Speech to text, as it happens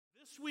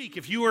This week,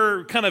 if you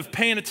were kind of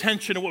paying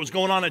attention to what was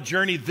going on at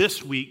Journey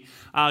this week,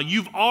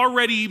 you've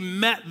already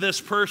met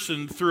this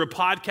person through a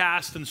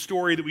podcast and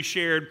story that we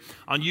shared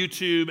on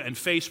YouTube and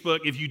Facebook.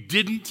 If you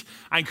didn't,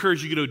 I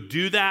encourage you to go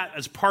do that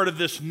as part of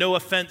this No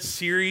Offense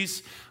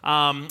series.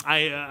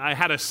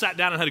 I sat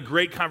down and had a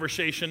great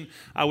conversation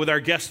with our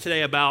guest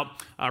today about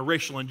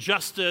racial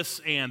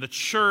injustice and the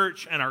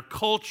church and our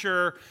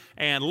culture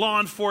and law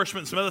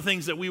enforcement, some other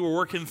things that we were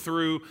working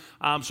through.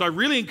 So I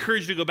really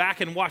encourage you to go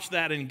back and watch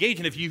that and engage.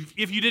 And if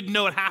you didn't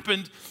know it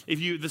happened, this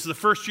is the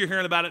first you're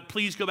hearing about it,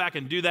 please go back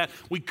and do that.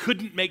 We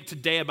couldn't make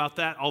today about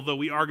that, although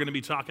we are going to be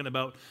talking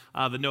about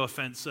the No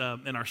Offense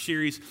in our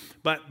series.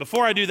 But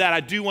before I do that, I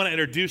do want to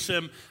introduce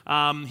him.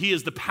 He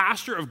is the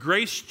pastor of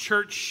Grace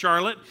Church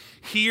Charlotte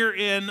here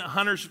in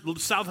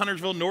South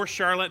Huntersville, North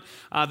Charlotte.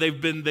 They've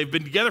been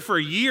together for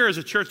a year as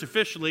a church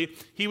officially.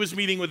 He was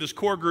meeting with his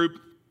core group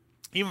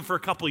even for a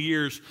couple of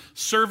years,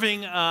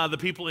 serving the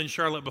people in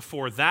Charlotte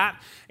before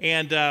that.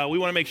 And we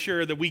want to make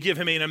sure that we give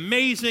him an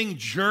amazing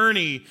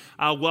Journey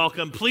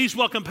welcome. Please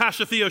welcome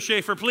Pastor Theo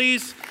Schaffer,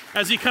 please,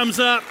 as he comes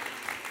up.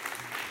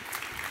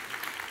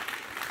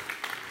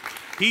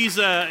 He's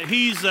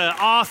an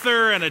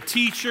author and a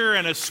teacher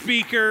and a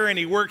speaker, and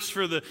he works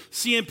for the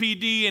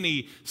CMPD, and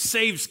he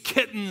saves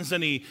kittens,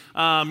 and he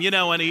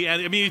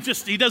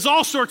does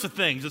all sorts of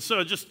things. It's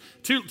so just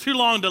too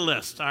long to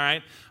list. All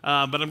right,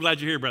 but I'm glad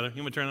you're here, brother.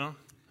 You want to turn it on?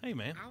 Hey,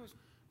 man.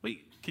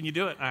 Wait, can you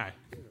do it? All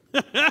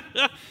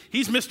right.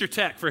 He's Mr.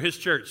 Tech for his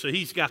church, so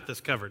he's got this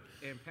covered.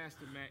 And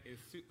Pastor Matt is...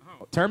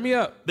 Turn me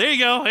up. There you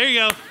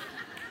go.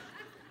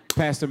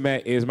 Pastor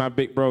Matt is my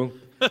big bro.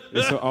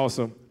 It's so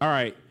awesome. All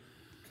right.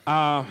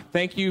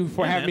 Thank you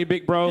for having me,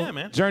 big bro. Yeah,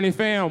 man. Journey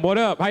fam, what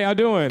up? How y'all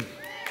doing?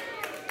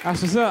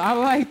 That's what's up. I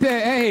like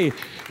that. Hey,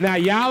 now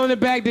y'all in the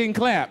back didn't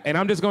clap, and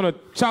I'm just going to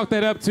chalk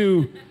that up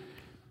to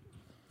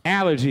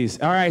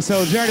allergies. All right,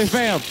 so Journey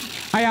fam,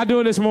 how y'all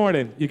doing this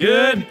morning? You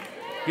good?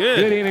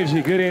 Good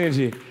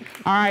energy.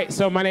 All right,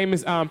 so my name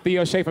is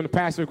Theo Schaffer. I'm the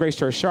pastor of Grace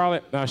Church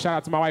Charlotte. Shout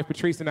out to my wife,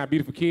 Patrice, and our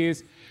beautiful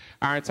kids,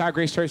 our entire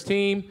Grace Church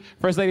team.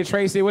 First Lady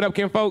Tracy, what up,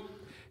 kinfolk?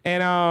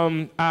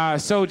 And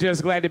so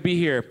just glad to be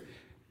here.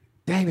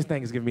 Dang, this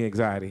thing is giving me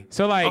anxiety.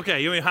 So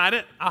okay, you want me to hide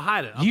it? I'll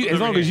hide it. As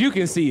long as you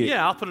can see it.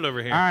 Yeah, I'll put it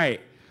over here. All right.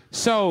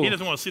 So he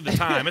doesn't want to see the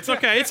time. It's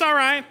okay. It's all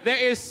right. There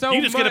is so much.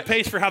 You just get a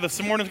pace for how this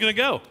morning's going to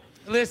go.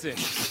 Listen.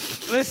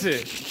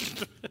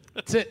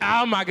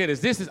 Oh my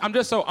goodness, I'm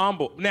just so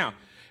humble. Now,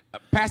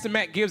 Pastor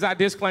Matt gives out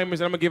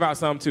disclaimers, and I'm gonna give out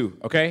some too.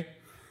 Okay.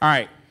 All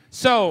right.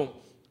 So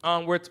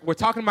we're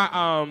talking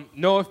about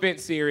No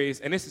Offense series,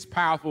 and this is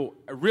powerful.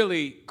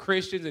 Really,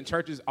 Christians and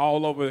churches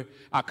all over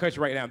our country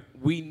right now,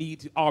 we need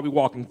to all be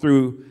walking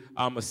through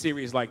a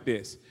series like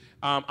this.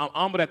 I'm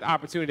humbled at the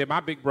opportunity that my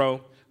big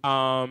bro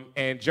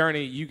and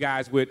Journey, you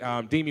guys would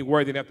deem me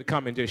worthy enough to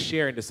come and just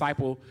share and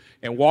disciple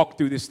and walk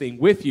through this thing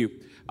with you.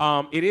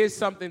 It is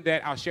something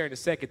that I'll share in a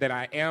second that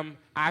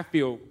I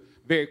feel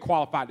very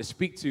qualified to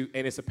speak to,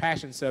 and it's a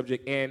passion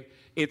subject, and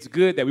it's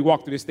good that we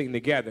walk through this thing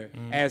together.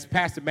 As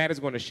Pastor Matt is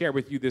going to share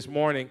with you this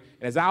morning,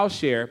 and as I'll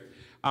share,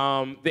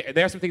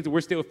 there are some things that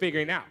we're still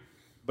figuring out,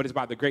 but it's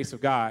about the grace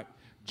of God.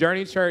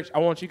 Journey Church, I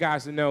want you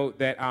guys to know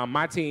that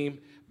my team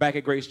back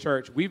at Grace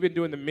Church, we've been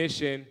doing the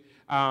mission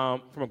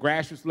from a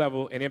grassroots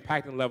level and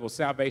impacting level,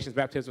 salvations,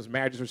 baptisms,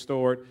 marriages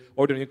restored,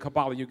 or doing in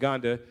Kampala,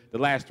 Uganda, the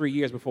last 3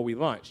 years before we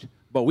launched.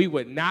 But we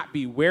would not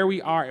be where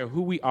we are and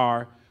who we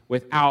are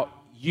without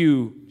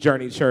you,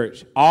 Journey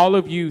Church. All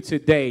of you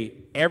today,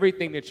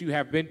 everything that you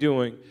have been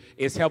doing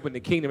is helping the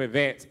kingdom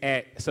advance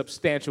at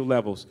substantial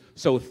levels.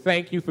 So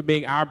thank you for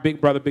being our big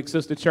brother, big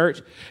sister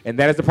church, and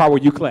that is the part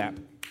where you clap.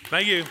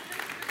 Thank you.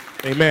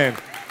 Amen.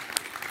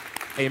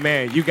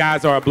 Amen. You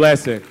guys are a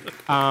blessing.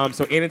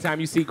 So anytime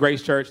you see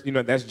Grace Church,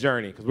 that's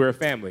Journey, because we're a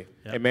family.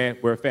 Yep. Amen.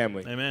 We're a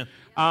family. Amen.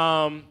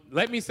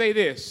 Let me say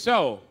this.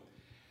 So,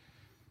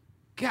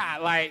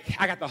 God, I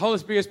got the Holy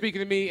Spirit speaking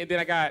to me, and then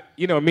I got,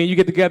 me and you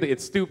get together,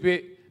 it's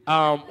stupid.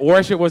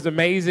 Worship was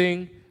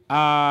amazing.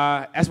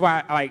 That's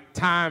why,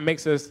 time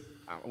makes us,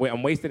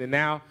 I'm wasting it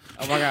now.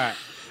 Oh, my God.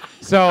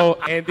 So,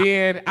 and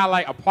then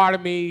a part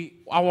of me,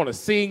 I want to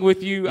sing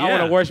with you. Yeah. I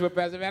want to worship with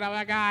Pastor Matt. Oh,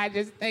 my God,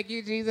 just thank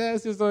you,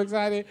 Jesus. I'm so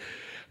excited.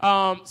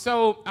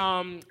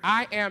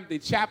 I am the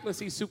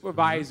chaplaincy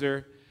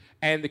supervisor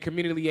and the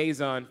community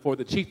liaison for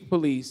the chief of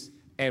police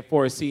and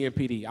for a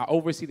CMPD. I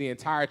oversee the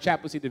entire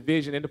chaplaincy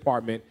division and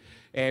department.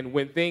 And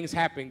when things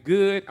happen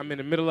good, I'm in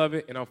the middle of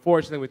it. And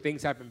unfortunately, when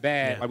things happen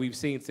bad, like we've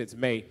seen since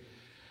May,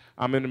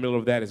 I'm in the middle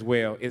of that as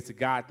well. It's a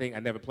God thing. I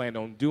never planned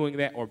on doing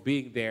that or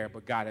being there,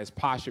 but God has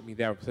postured me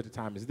there for such a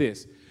time as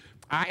this.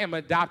 I am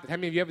adopted. How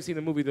many of you ever seen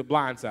the movie The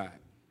Blind Side?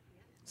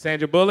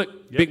 Sandra Bullock,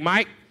 yep. Big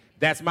Mike.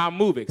 That's my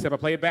movie, except I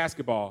played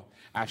basketball.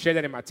 I shared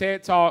that in my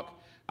TED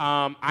Talk.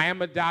 I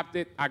am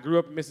adopted. I grew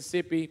up in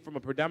Mississippi from a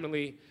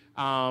predominantly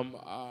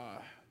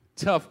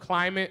tough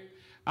climate.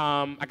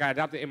 I got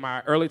adopted in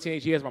my early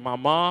teenage years by my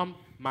mom,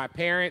 my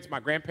parents, my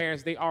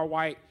grandparents. They are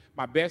white.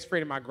 My best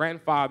friend and my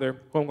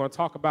grandfather, who I'm going to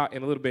talk about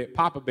in a little bit,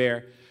 Papa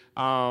Bear,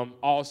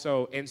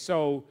 also. And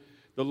so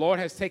the Lord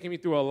has taken me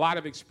through a lot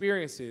of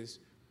experiences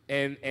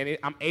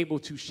I'm able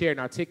to share and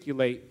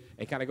articulate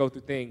and kind of go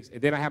through things.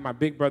 And then I have my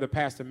big brother,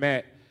 Pastor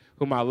Matt,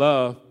 whom I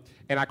love.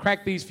 And I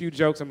crack these few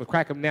jokes. I'm going to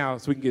crack them now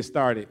so we can get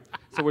started.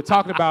 So we're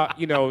talking about,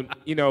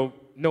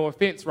 no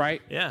offense,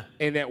 right? Yeah.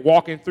 And that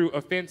walking through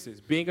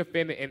offenses, being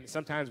offended, and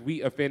sometimes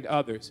we offend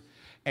others.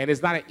 And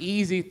it's not an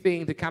easy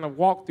thing to kind of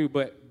walk through,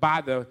 but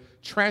by the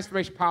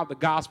transformation power of the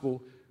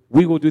gospel,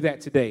 we will do that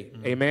today.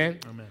 Mm-hmm. Amen?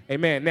 Amen?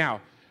 Amen.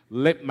 Now,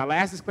 my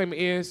last disclaimer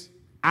is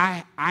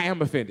I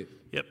am offended.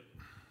 Yep.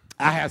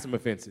 I have some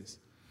offenses.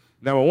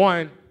 Number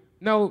one,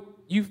 no,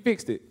 you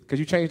fixed it because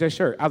you changed that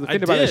shirt. I was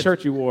offended by that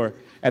shirt you wore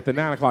at the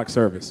 9 o'clock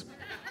service.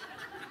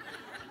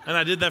 And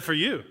I did that for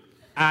you.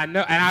 I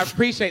know, and I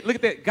appreciate, look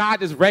at that,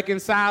 God is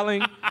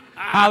reconciling,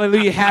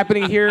 hallelujah,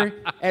 happening here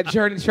at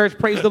Journey Church.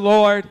 Praise the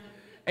Lord.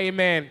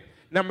 Amen.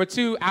 Number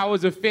two, I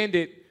was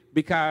offended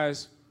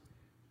because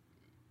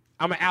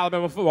I'm an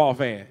Alabama football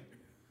fan.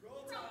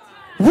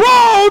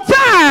 Roll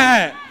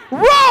Tide!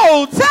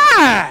 Roll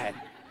Tide!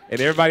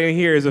 And everybody in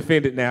here is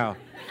offended now.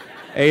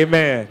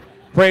 Amen.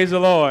 Praise the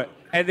Lord.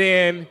 And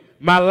then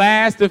my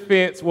last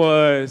offense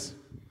was...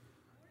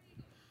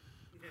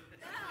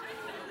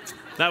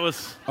 That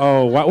was...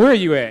 Oh, where are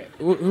you at?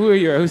 Who are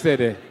you at? Who said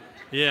that?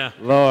 Yeah.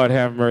 Lord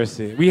have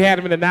mercy. We had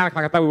him in the 9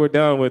 o'clock. I thought we were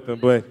done with him,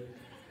 but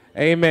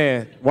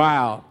amen.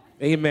 Wow.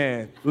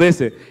 Amen.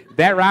 Listen,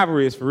 that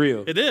rivalry is for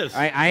real. It is.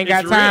 I ain't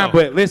got time,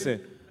 but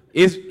listen,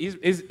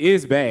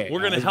 it's bad. We're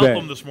going to help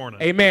them this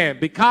morning. Amen.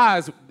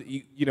 Because,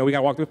 we got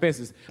to walk through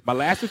fences. My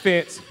last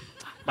offense,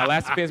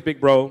 big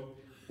bro,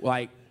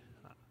 like,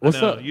 what's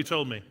up? You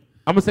told me.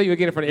 I'm going to tell you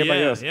again in front of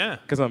everybody else. Yeah.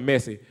 Because I'm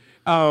messy.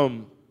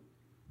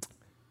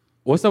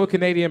 What's up with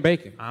Canadian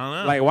bacon? I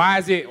don't know. Like, why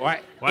is it? Why's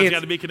it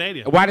got to be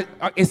Canadian?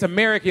 It's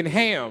American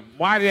ham.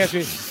 Why did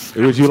that?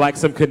 Would you like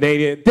some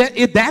Canadian?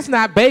 That's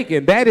not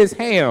bacon. That is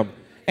ham,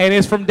 and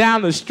it's from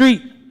down the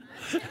street.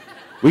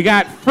 We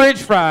got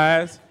French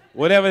fries,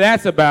 whatever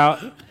that's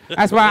about.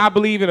 That's why I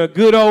believe in a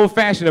good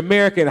old-fashioned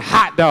American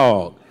hot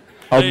dog.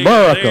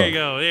 America.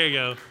 There you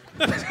go.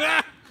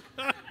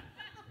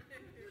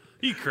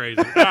 You crazy.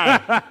 All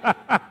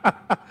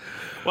right.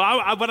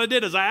 Well, what I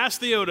did is I asked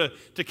Theo to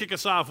kick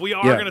us off. We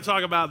are going to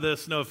talk about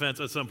this, no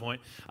offense, at some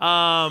point. But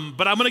I'm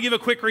going to give a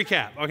quick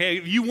recap, okay?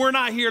 If you were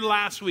not here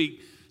last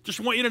week, just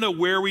want you to know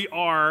where we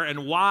are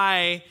and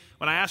why,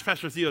 when I asked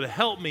Pastor Theo to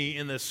help me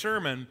in this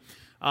sermon,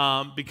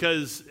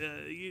 because,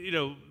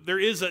 there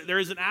is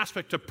an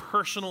aspect to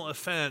personal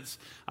offense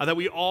that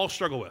we all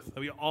struggle with, that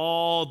we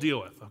all deal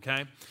with,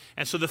 okay?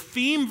 And so the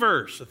theme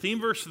verse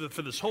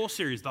for this whole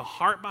series, the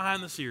heart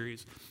behind the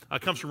series,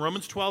 comes from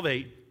Romans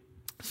 12:8. It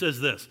says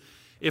this: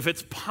 if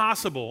it's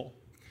possible,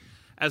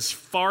 as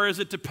far as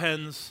it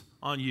depends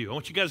on you. I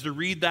want you guys to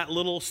read that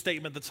little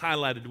statement that's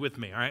highlighted with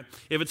me, all right?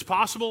 If it's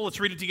possible, let's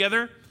read it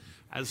together.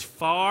 As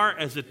far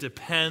as it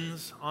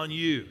depends on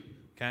you,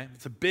 okay?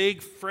 It's a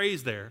big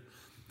phrase there.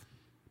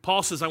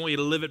 Paul says, I want you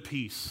to live at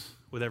peace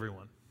with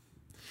everyone.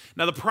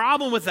 Now, the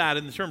problem with that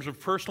in terms of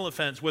personal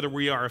offense, whether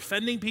we are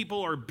offending people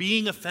or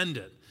being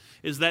offended,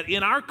 is that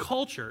in our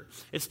culture,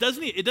 it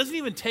doesn't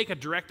even take a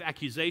direct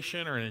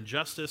accusation or an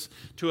injustice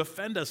to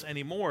offend us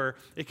anymore.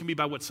 It can be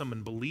by what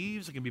someone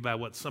believes. It can be by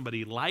what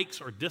somebody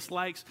likes or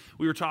dislikes.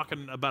 We were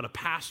talking about a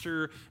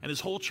pastor and his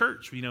whole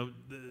church.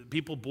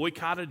 People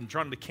boycotted and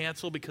trying to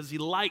cancel because he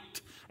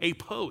liked a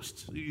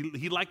post.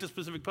 He liked a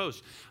specific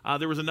post.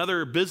 There was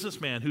another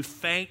businessman who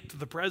thanked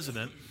the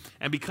president,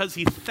 and because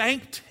he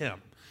thanked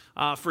him,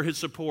 for his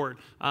support.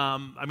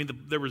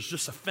 There was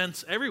just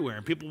offense everywhere,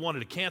 and people wanted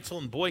to cancel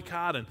and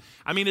boycott. And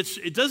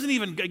it doesn't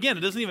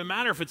even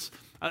matter if it's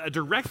a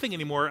direct thing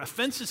anymore.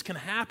 Offenses can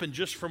happen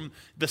just from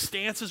the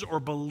stances or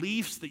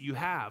beliefs that you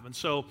have. And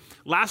so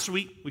last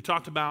week we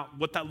talked about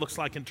what that looks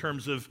like in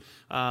terms of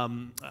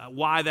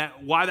why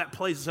that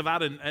plays itself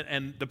out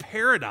and the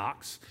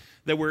paradox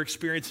that we're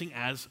experiencing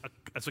as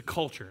a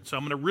culture. So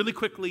I'm going to really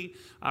quickly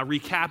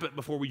recap it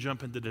before we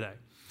jump into today.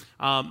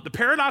 The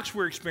paradox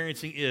we're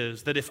experiencing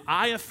is that if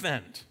I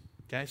offend,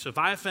 okay, so if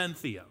I offend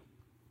Theo,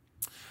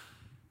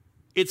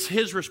 it's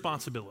his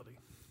responsibility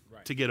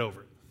to get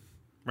over it,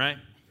 right?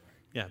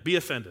 Yeah, be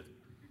offended.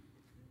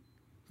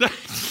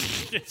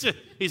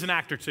 He's an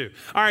actor too.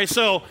 All right,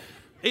 so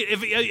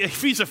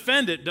if he's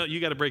offended, you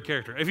got to break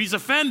character. If he's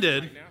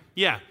offended,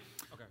 okay.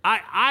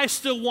 I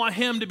still want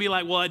him to be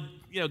like, well,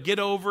 get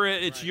over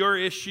it. It's your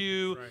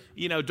issue.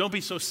 Right. Don't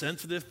be so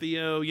sensitive,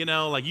 Theo.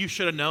 Like you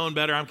should have known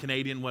better. I'm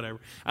Canadian, whatever.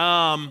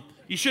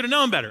 You should have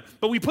known better.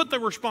 But we put the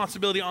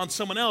responsibility on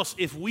someone else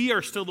if we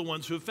are still the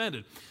ones who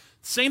offended.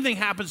 Same thing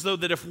happens, though,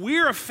 that if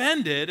we're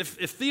offended,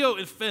 if Theo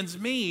offends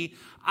me,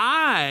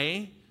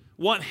 I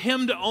want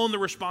him to own the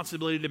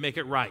responsibility to make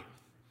it right,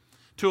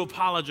 to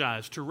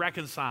apologize, to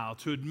reconcile,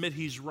 to admit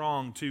he's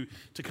wrong, to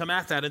come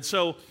at that. And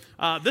so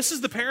this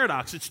is the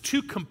paradox. It's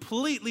two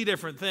completely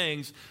different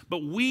things,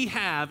 but we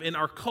have in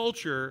our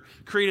culture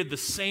created the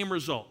same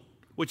result,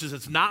 which is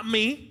it's not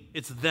me,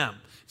 it's them.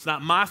 It's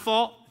not my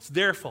fault, it's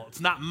their fault. It's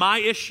not my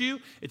issue,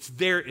 it's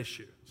their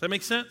issue. Does that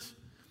make sense?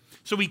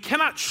 So we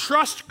cannot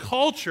trust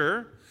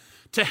culture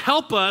to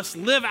help us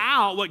live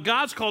out what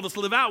God's called us to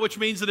live out, which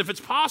means that if it's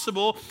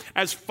possible,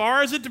 as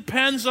far as it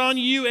depends on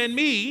you and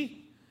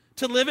me,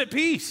 to live at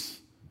peace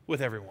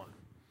with everyone.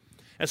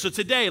 And so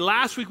today,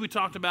 last week we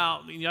talked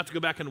about, you have to go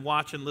back and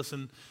watch and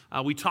listen,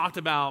 we talked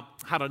about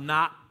how to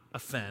not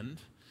offend.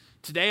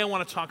 Today I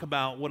want to talk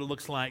about what it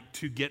looks like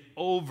to get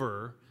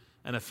over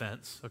an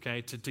offense,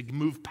 okay, to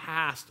move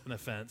past an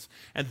offense.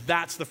 And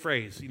that's the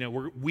phrase,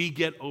 we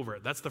get over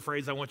it. That's the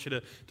phrase I want you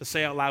to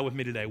say out loud with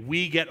me today.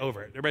 We get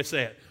over it. Everybody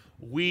say it.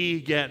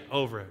 We get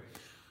over it.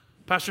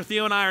 Pastor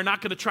Theo and I are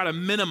not going to try to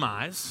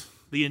minimize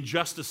the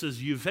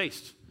injustices you've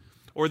faced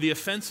or the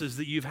offenses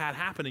that you've had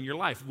happen in your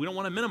life. We don't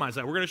want to minimize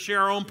that. We're going to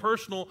share our own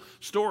personal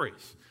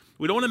stories.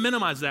 We don't want to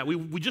minimize that.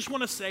 We just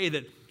want to say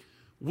that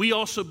we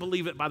also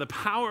believe it by the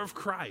power of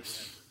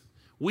Christ.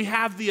 We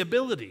have the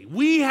ability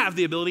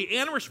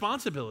and a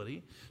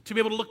responsibility to be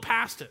able to look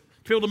past it,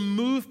 to be able to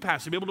move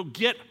past it, to be able to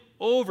get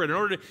over it in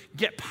order to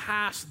get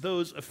past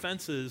those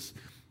offenses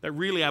that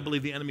really I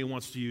believe the enemy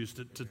wants to use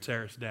to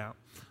tear us down.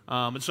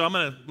 And so I'm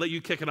going to let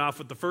you kick it off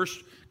with the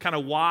first kind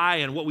of why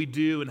and what we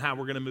do and how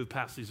we're going to move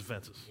past these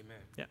offenses. Amen.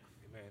 Yeah.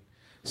 Amen.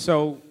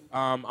 So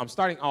I'm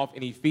starting off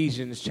in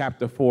Ephesians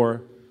chapter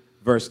 4,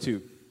 verse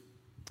 2.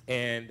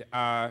 And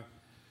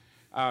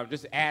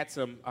just to add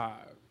some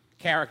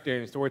character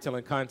and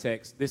storytelling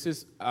context, this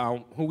is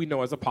who we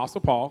know as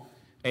Apostle Paul,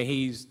 and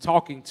he's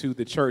talking to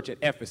the church at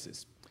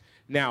Ephesus.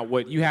 Now,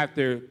 what you have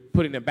to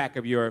put in the back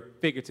of your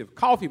figurative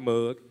coffee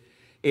mug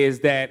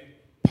is that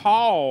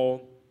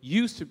Paul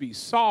used to be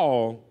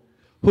Saul,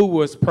 who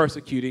was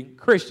persecuting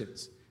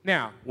Christians.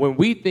 Now, when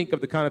we think of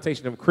the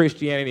connotation of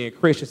Christianity and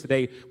Christians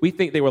today, we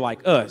think they were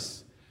like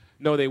us.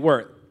 No, they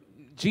weren't.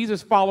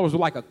 Jesus' followers were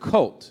like a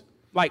cult.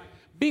 Like,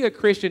 being a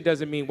Christian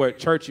doesn't mean what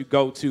church you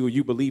go to or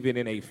you believe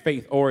in a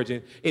faith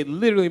origin. It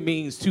literally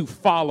means to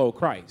follow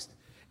Christ.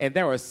 And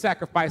there are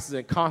sacrifices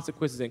and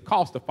consequences and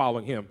costs to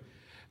following him.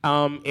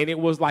 And it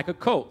was like a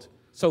cult.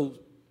 So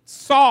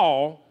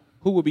Saul,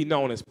 who would be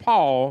known as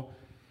Paul,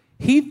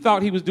 he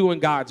thought he was doing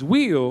God's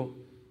will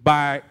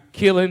by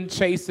killing,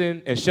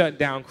 chasing, and shutting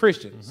down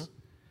Christians,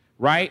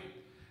 right?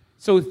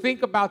 So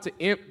think about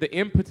the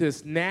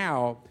impetus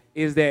now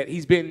is that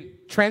he's been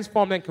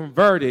transformed and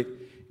converted.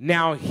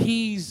 Now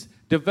he's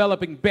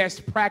developing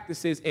best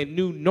practices and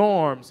new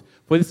norms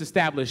for this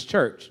established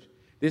church.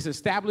 This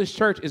established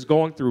church is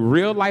going through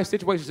real life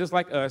situations just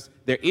like us.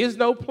 There is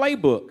no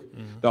playbook.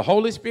 The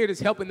Holy Spirit is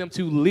helping them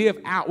to live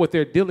out what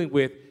they're dealing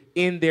with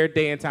in their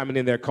day and time and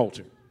in their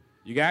culture.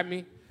 You got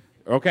me?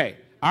 Okay.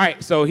 All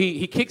right. So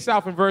he kicks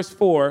off in verse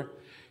 4,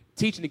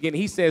 teaching again.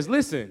 He says,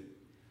 listen,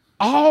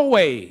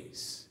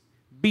 always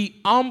be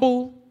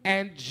humble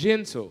and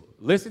gentle.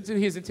 Listen to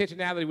his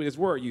intentionality with his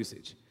word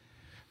usage.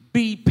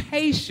 Be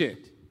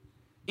patient.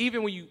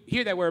 Even when you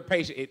hear that word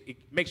patient, it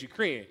makes you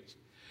cringe.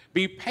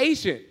 Be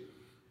patient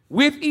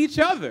with each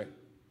other.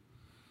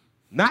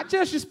 Not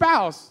just your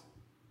spouse.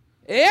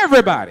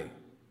 Everybody.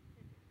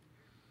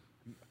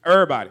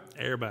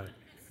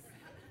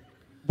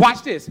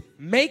 Watch this.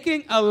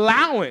 Making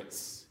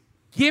allowance.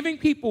 Giving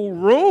people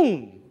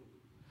room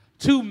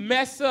to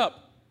mess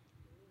up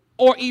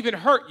or even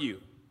hurt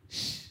you.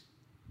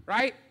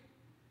 Right?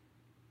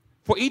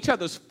 For each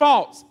other's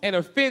faults and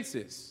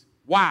offenses.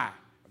 Why?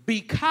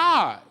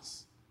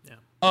 Because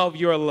of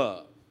your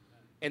love.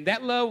 And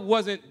that love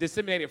wasn't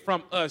disseminated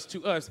from us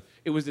to us.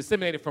 It was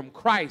disseminated from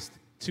Christ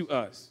to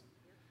us.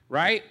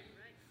 Right?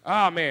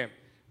 Oh, man.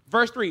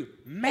 Verse 3.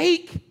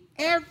 Make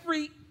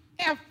every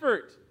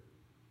effort.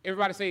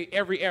 Everybody say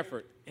every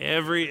effort.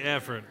 Every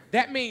effort.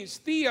 That means,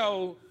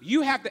 Theo,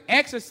 you have to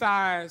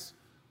exercise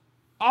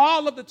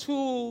all of the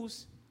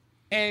tools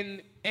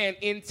and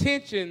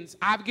intentions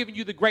I've given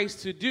you the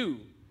grace to do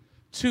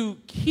to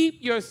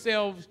keep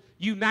yourselves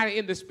united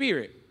in the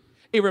Spirit.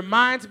 It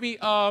reminds me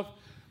of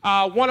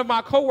one of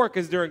my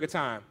coworkers during a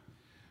time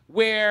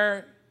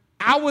where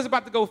I was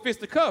about to go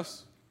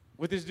fisticuffs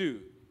with this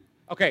dude.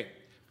 Okay,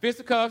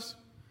 fisticuffs,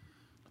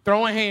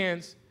 throwing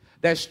hands,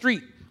 that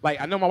street. Like,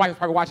 I know my wife is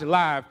probably watching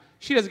live.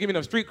 She doesn't give me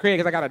enough street cred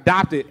because I got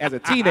adopted as a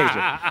teenager.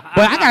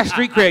 But I got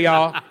street cred,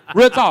 y'all.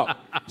 Real talk.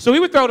 So we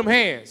would throw them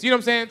hands. You know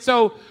what I'm saying?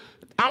 So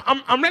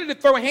I'm ready to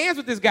throw hands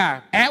with this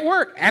guy at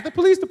work, at the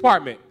police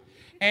department.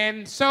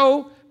 And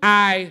so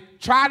I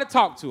tried to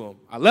talk to him.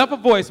 I left a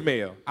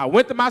voicemail. I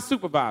went to my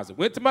supervisor,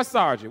 went to my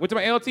sergeant, went to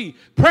my LT,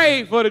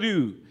 prayed for the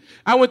dude.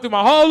 I went through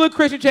my whole little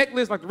Christian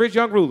checklist like the rich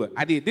young ruler.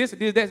 I did this, I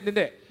did that, and did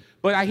that.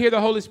 But I hear the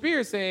Holy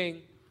Spirit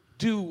saying,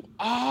 do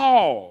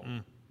all,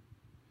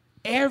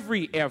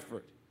 every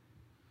effort,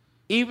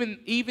 even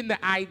the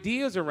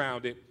ideas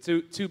around it,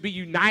 to be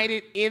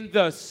united in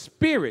the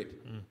Spirit,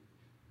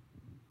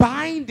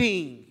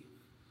 binding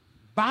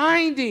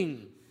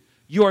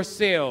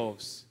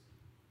yourselves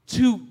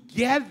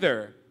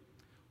together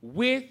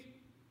with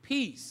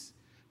peace.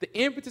 The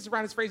impetus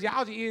around this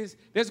phraseology is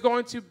there's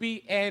going to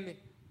be an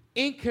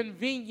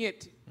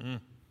inconvenient,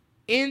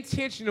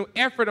 intentional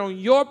effort on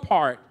your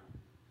part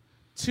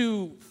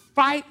to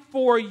fight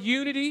for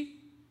unity,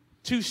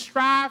 to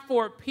strive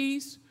for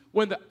peace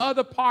when the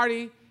other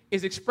party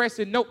is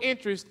expressing no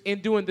interest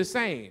in doing the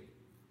same.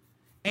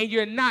 And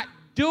you're not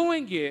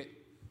doing it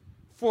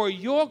for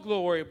your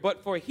glory,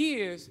 but for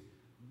his,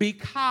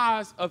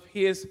 because of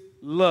his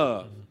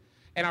love. Mm-hmm.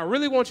 And I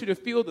really want you to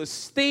feel the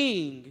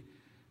sting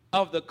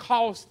of the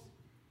cost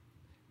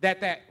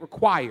that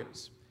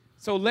requires.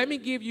 So let me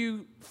give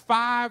you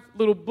 5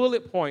 little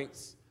bullet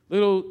points,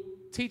 little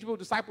teachable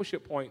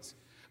discipleship points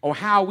on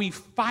how we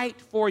fight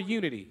for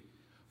unity.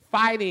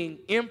 Fighting,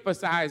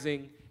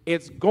 emphasizing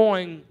it's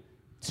going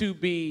to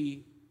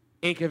be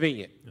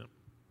inconvenient. Yep.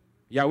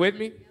 Y'all with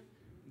me? Yep.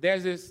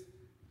 There's this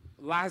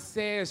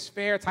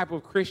laissez-faire type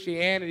of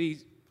Christianity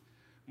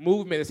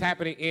movement that's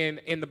happening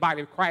in the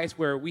body of Christ,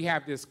 where we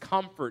have this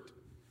comfort,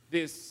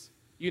 this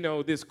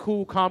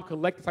cool, calm,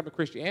 collective type of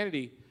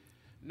Christianity.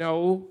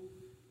 No,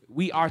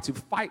 we are to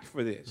fight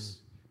for this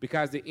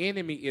because the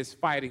enemy is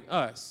fighting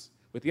us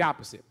with the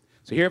opposite.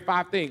 So here are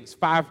 5 things,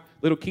 5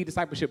 little key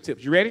discipleship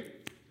tips. You ready?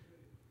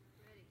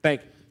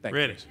 Thank you.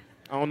 Ready.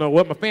 I don't know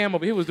what my fam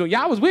over here was doing.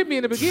 Y'all was with me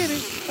in the beginning.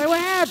 Like, what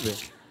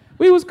happened?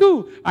 We was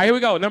cool. All right, here we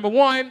go. Number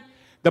 1,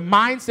 the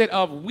mindset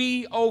of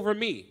we over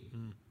me.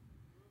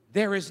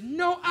 There is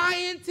no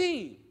I in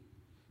team.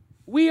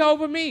 We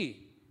over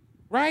me,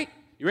 right?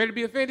 You ready to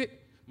be offended?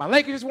 My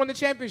Lakers just won the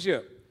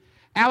championship.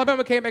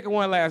 Alabama came back and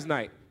won last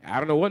night. I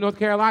don't know what North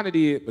Carolina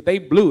did, but they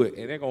blew it,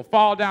 and they're going to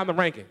fall down the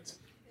rankings.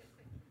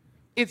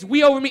 It's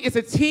we over me. It's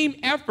a team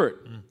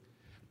effort.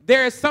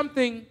 There is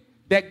something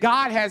that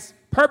God has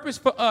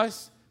purposed for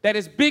us that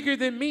is bigger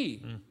than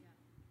me.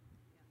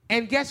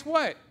 And guess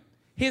what?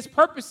 His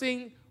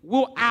purposing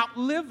will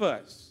outlive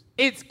us.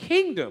 It's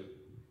kingdom.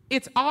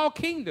 It's all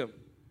kingdom.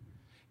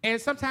 And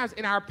sometimes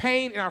in our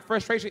pain, in our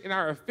frustration, in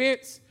our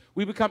offense,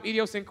 we become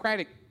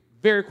idiosyncratic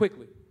very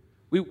quickly.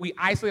 We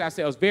isolate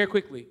ourselves very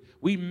quickly.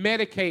 We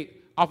medicate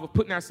off of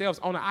putting ourselves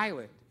on an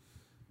island.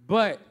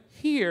 But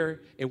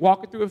here, in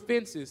walking through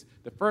offenses,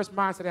 the first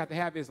mindset I have to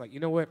have is like, you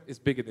know what? It's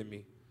bigger than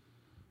me.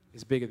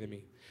 It's bigger than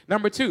me.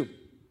 Number 2,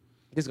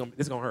 this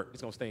is gonna hurt.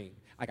 It's gonna sting.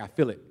 Like, I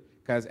feel it.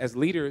 Because as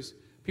leaders,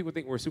 people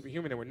think we're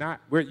superhuman, and we're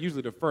not. We're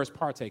usually the first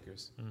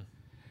partakers.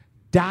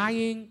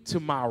 Dying to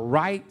my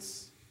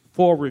rights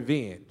for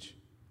revenge.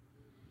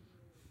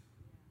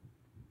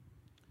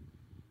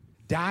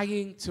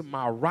 Dying to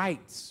my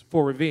rights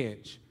for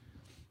revenge.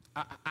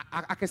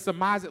 I can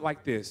surmise it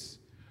like this.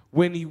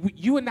 When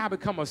you and I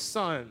become a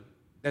son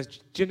that's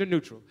gender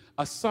neutral,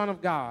 a son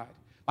of God,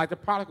 like the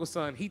prodigal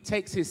son, he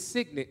takes his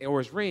signet or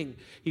his ring,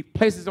 he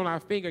places it on our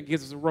finger and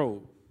gives us a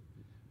robe.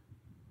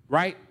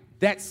 Right?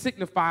 That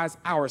signifies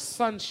our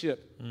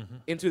sonship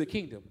into the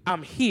kingdom.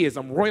 I'm his,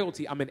 I'm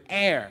royalty, I'm an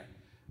heir.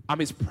 I'm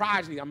his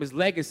progeny, I'm his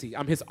legacy,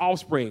 I'm his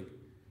offspring,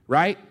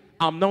 right?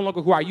 I'm no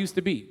longer who I used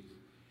to be.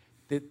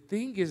 The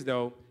thing is,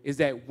 though, is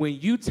that when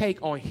you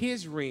take on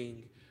his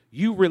ring,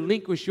 you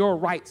relinquish your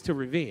rights to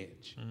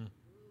revenge.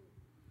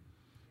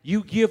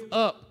 You give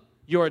up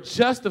your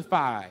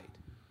justified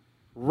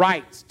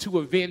rights to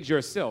avenge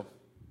yourself.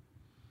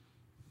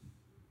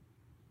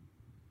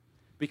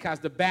 Because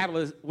the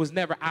battle was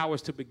never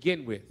ours to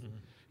begin with.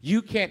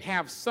 You can't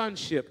have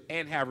sonship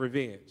and have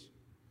revenge.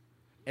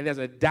 And there's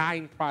a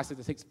dying process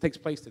that takes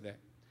place to that.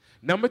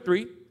 Number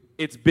 3,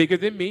 it's bigger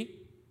than me.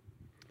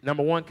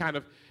 Number 1 kind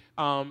of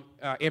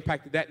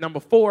impacted that.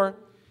 Number 4,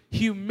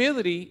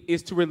 humility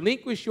is to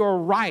relinquish your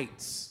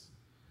rights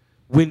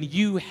when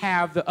you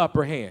have the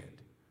upper hand.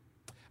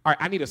 All right,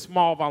 I need a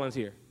small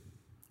volunteer.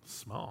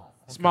 Small.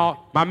 Okay.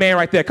 Small. My man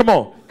right there. Come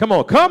on down.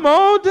 Jude, come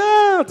on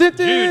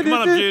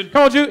up, Jude.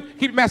 Come on, Jude.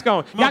 Keep your mask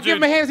on. Y'all give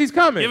him a hand as he's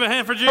coming. Give a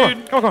hand for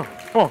Jude. Come on.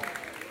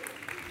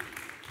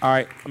 All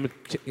right,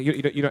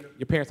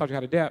 your parents taught you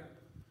how to dap.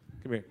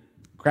 Come here.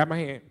 Grab my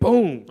hand.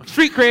 Boom.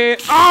 Street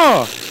cred.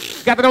 Oh,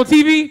 got that on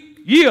TV?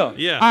 Yeah.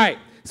 Yeah. All right,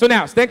 so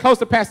now stand close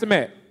to Pastor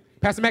Matt.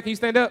 Pastor Matt, can you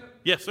stand up?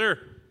 Yes, sir.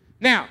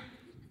 Now,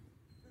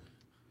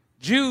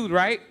 Jude,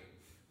 right?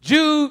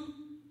 Jude,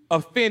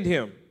 offend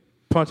him.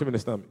 Punch him in the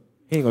stomach.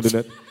 He ain't gonna do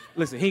nothing.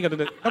 Listen, he ain't gonna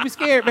do nothing. Don't be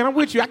scared, man. I'm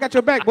with you. I got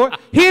your back, boy.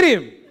 Hit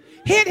him.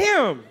 Hit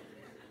him.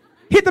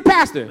 Hit the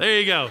pastor. There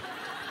you go.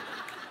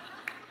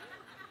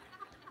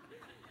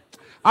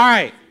 All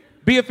right.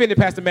 Be offended,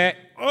 Pastor Matt.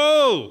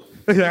 Oh.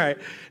 All right.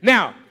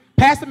 Now,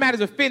 Pastor Matt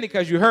is offended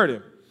because you hurt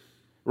him,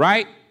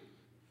 right?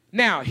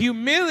 Now,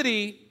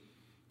 humility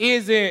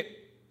isn't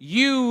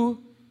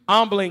you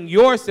humbling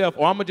yourself,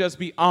 or I'm going to just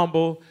be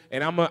humble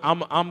and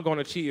I'm going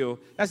to chill.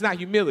 That's not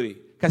humility,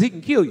 because he can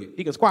kill you.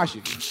 He can squash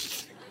you.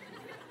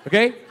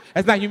 Okay?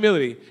 That's not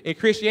humility. In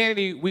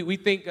Christianity, we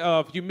think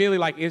of humility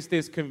like it's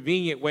this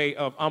convenient way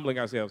of humbling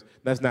ourselves.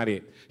 That's not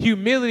it.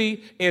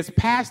 Humility is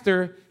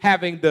pastor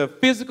having the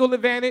physical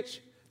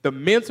advantage, the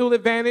mental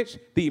advantage,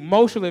 the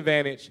emotional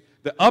advantage,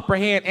 the upper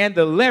hand, and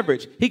the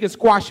leverage. He can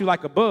squash you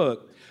like a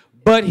bug,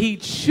 but he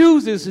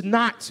chooses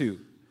not to.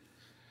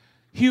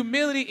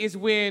 Humility is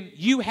when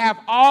you have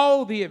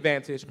all the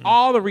advantage,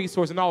 all the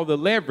resource, and all the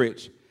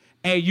leverage,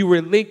 and you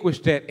relinquish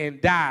that and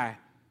die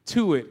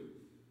to it.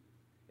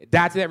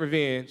 Die to that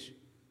revenge,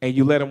 and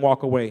you let him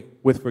walk away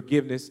with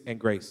forgiveness and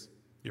grace.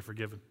 You're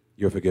forgiven.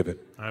 You're forgiven.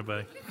 All right,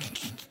 buddy.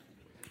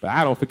 But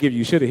I don't forgive you.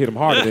 You should have hit him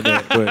harder than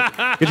that.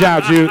 But good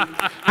job, Jude.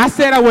 I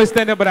said I wouldn't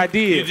stand up, but I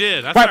did. You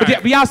did. That's right, all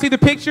right. But y'all see the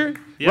picture,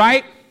 Yep.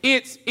 right?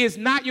 It's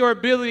not your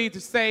ability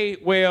to say,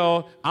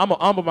 well, I'm going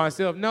to humble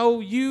myself. No,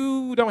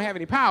 you don't have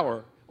any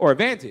power or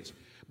advantage.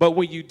 But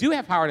when you do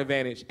have power and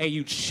advantage and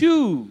you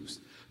choose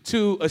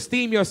to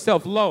esteem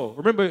yourself low.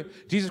 Remember,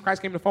 Jesus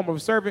Christ came in the form of a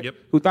servant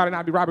who thought it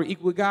not be robbery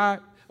equal with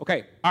God?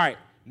 Okay, all right.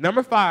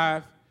 Number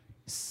 5,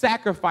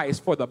 sacrifice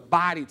for the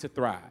body to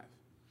thrive.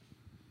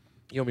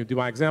 You want me to do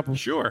my example?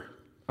 Sure.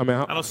 I mean,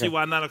 I don't see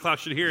why 9 o'clock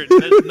should hear it.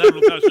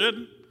 9 o'clock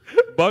shouldn't.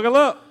 Buckle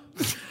up.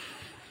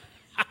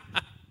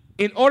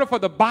 In order for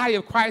the body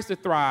of Christ to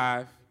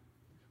thrive,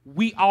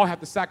 we all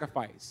have to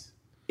sacrifice.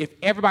 If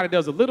everybody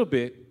does a little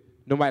bit,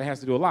 nobody has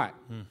to do a lot.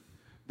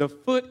 The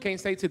foot can't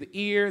say to the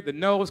ear, the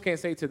nose can't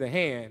say to the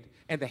hand,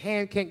 and the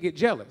hand can't get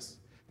jealous.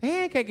 The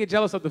hand can't get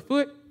jealous of the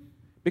foot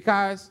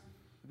because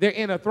they're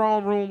in a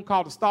throne room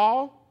called the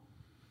stall,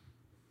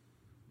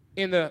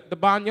 in the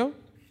baño.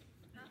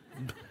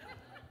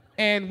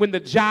 And when the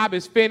job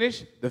is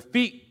finished, the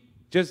feet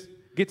just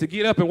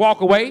get up and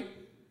walk away.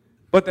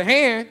 But the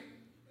hand...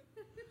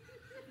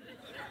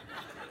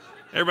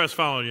 Everybody's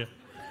following you.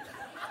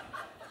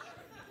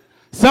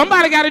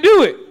 Somebody got to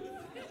do it.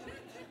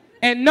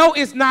 And no,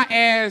 it's not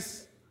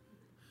as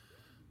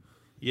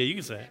Yeah, you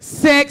can say it.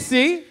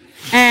 Sexy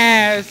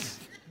as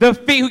the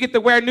feet who get to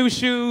wear new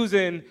shoes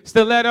and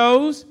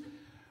stilettos,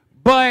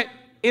 but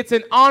it's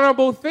an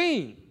honorable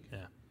thing. Yeah.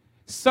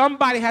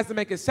 Somebody has to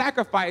make a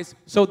sacrifice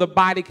so the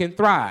body can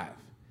thrive.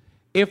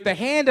 If the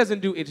hand doesn't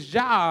do its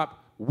job,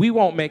 we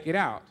won't make it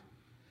out.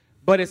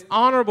 But it's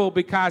honorable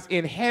because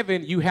in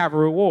heaven you have a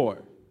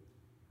reward,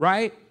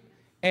 right?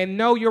 And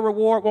no, your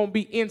reward won't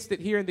be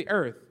instant here in the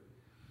earth,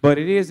 but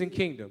it is in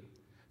kingdom.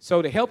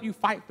 So to help you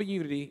fight for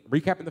unity,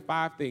 recapping the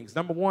 5 things.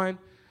 Number 1,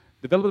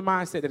 develop the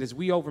mindset that it's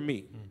we over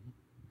me. Mm-hmm.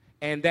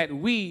 And that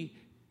we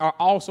are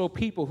also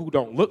people who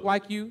don't look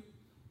like you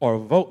or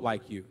vote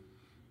like you.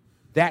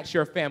 That's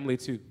your family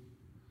too.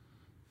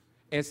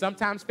 And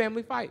sometimes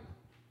family fight,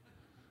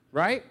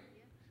 right?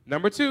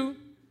 Number 2,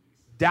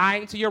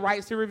 dying to your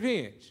rights to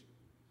revenge.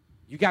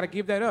 You got to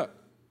give that up.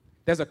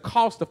 There's a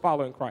cost to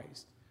following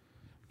Christ.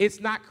 It's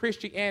not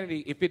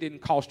Christianity if it didn't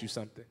cost you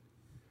something.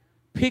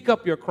 Pick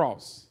up your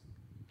cross.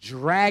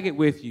 Drag it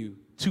with you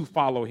to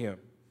follow him.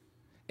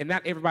 And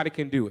not everybody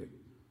can do it.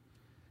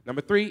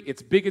 Number 3,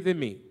 it's bigger than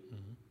me.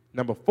 Mm-hmm.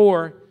 Number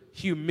 4,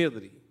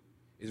 humility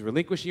is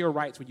relinquishing your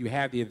rights when you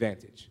have the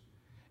advantage.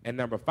 And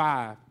number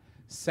 5,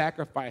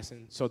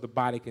 sacrificing so the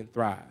body can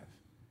thrive.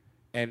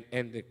 And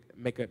to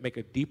make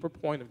a deeper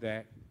point of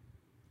that,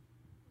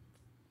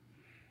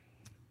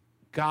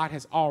 God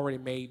has already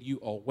made you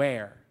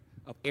aware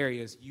of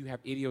areas you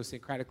have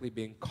idiosyncratically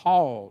been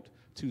called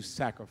to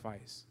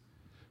sacrifice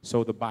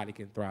so the body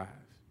can thrive.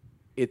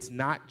 It's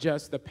not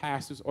just the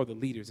pastors or the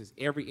leaders. It's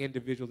every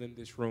individual in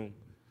this room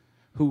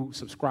who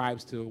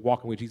subscribes to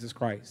walking with Jesus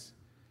Christ.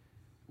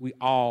 We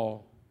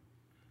all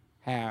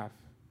have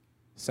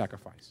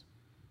sacrifice.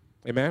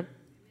 Amen?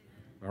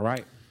 All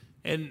right.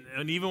 And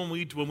even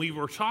when we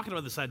were talking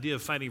about this idea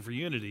of fighting for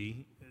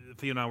unity,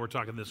 Theo and I were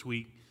talking this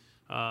week,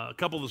 a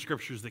couple of the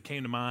scriptures that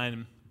came to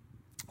mind,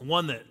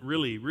 one that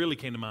really, really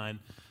came to mind,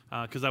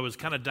 because I was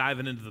kind of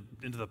diving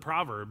into the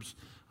Proverbs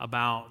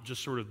about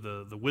just sort of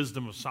the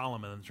wisdom of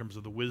Solomon in terms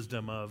of the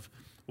wisdom of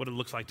what it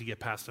looks like to get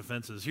past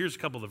offenses. Here's a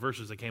couple of the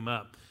verses that came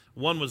up.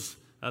 One was,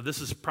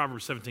 this is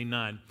Proverbs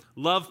 17:9.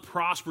 Love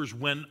prospers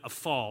when a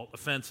fault,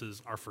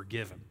 offenses are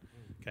forgiven.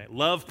 Okay,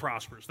 love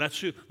prospers. That's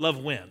true. Love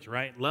wins,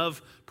 right?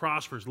 Love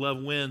prospers.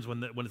 Love wins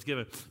when it's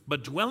given.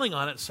 But dwelling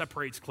on it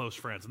separates close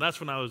friends. And that's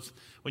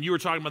when you were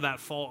talking about that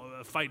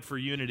fight for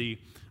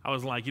unity, I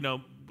was like,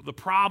 the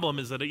problem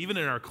is that even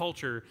in our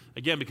culture,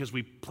 again, because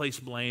we place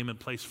blame and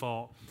place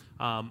fault,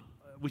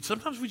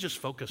 sometimes we just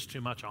focus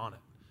too much on it.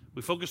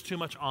 We focus too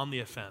much on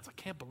the offense. I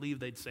can't believe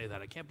they'd say that.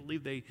 I can't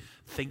believe they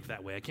think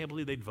that way. I can't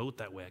believe they'd vote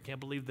that way. I can't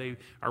believe they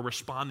are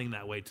responding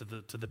that way to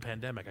the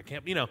pandemic. I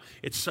can't,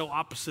 it's so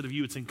opposite of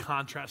you. It's in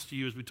contrast to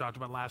you, as we talked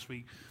about last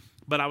week.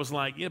 But I was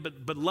like,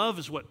 but love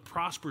is what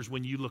prospers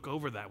when you look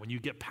over that, when you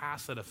get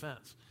past that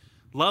offense.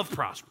 Love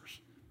prospers,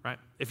 right?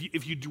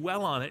 If you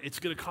dwell on it, it's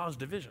going to cause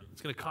division.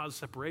 It's going to cause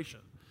separation.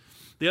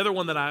 The other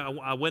one that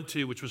I went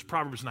to, which was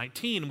Proverbs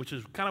 19, which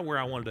is kind of where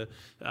I wanted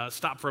to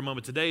stop for a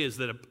moment today, is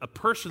that a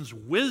person's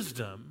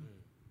wisdom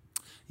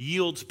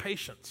yields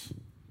patience,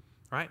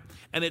 right?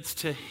 And it's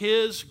to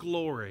his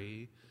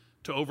glory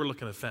to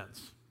overlook an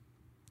offense.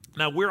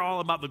 Now, we're all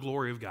about the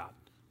glory of God,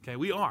 okay?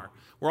 We are.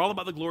 We're all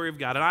about the glory of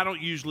God. And I don't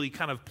usually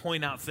kind of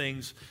point out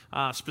things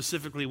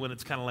specifically when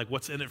it's kind of like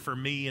what's in it for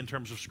me in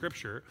terms of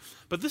Scripture.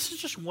 But this is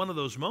just one of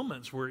those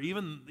moments where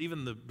even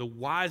the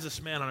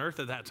wisest man on earth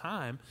at that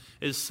time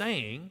is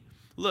saying,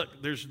 look,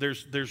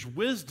 there's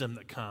wisdom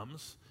that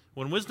comes.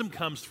 When wisdom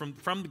comes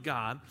from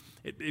God,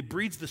 it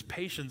breeds this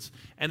patience,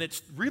 and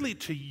it's really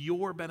to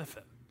your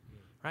benefit,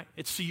 right?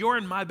 It's to your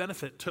and my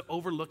benefit to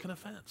overlook an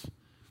offense.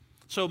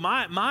 So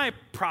my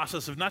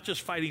process of not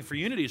just fighting for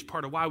unity is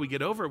part of why we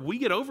get over it. We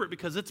get over it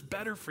because it's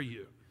better for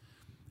you.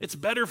 It's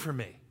better for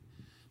me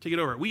to get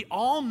over it. We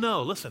all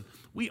know, listen,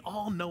 we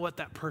all know what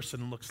that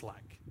person looks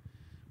like.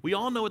 We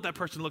all know what that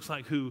person looks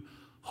like who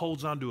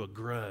holds on to a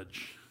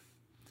grudge,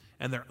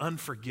 and they're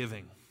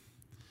unforgiving,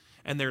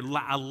 and they're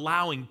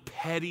allowing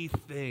petty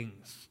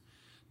things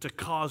to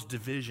cause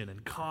division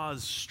and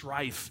cause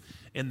strife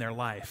in their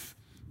life.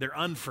 Their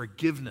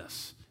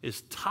unforgiveness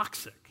is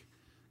toxic.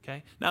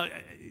 Okay? Now,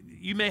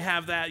 you may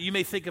have that. You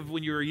may think of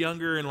when you were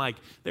younger and like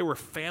there were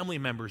family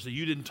members that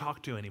you didn't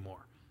talk to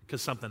anymore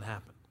because something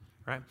happened,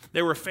 right?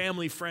 There were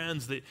family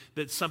friends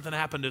that something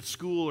happened at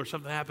school or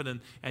something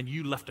happened and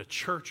you left a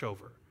church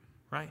over,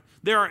 right?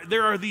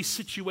 There are these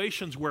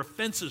situations where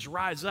offenses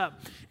rise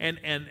up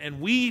and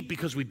we,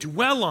 because we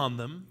dwell on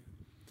them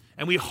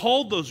and we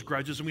hold those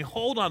grudges and we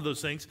hold on to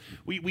those things,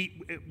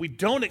 we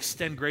don't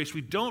extend grace,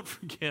 we don't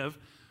forgive,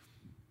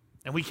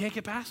 and we can't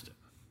get past it.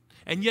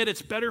 And yet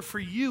it's better for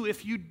you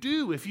if you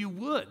do, if you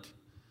would,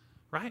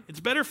 right? It's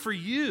better for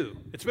you.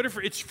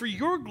 It's for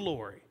your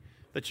glory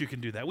that you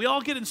can do that. We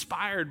all get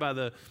inspired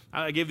by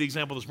I gave the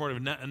example this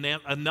morning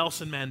of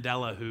Nelson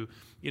Mandela who,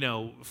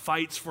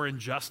 fights for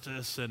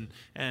injustice and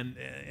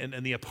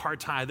the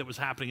apartheid that was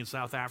happening in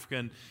South Africa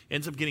and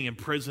ends up getting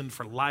imprisoned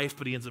for life,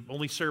 but he ends up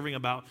only serving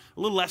about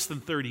a little less than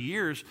 30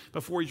 years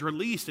before he's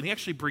released, and he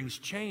actually brings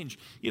change.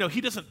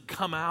 He doesn't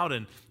come out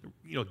and,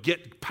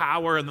 get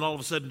power and then all of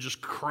a sudden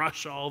just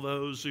crush all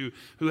those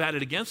who had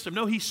it against him.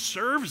 No, he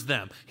serves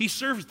them. He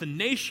serves the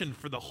nation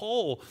for the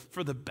whole,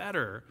 for the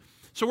better.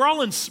 So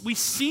we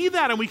see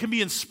that and we can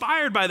be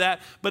inspired by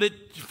that, but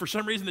for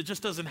some reason it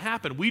just doesn't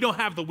happen. We don't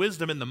have the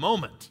wisdom in the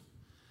moment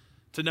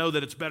to know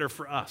that it's better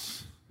for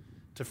us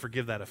to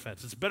forgive that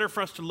offense. It's better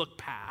for us to look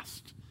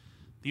past.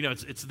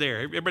 It's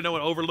there. Everybody know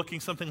what overlooking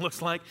something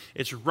looks like?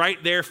 It's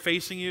right there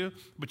facing you,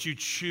 but you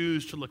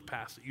choose to look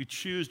past it. You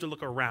choose to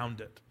look around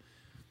it.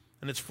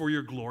 And it's for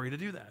your glory to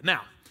do that.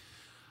 Now,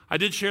 I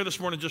did share this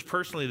morning just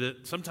personally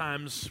that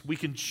sometimes we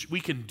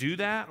can do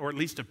that, or at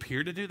least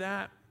appear to do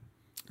that,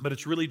 but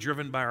it's really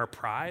driven by our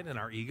pride and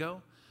our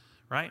ego,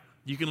 right?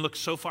 You can look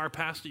so far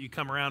past it, you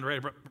come around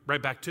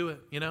right back to it,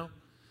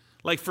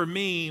 Like for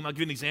me, I'll give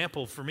you an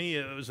example. For me,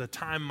 it was a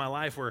time in my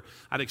life where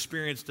I'd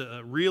experienced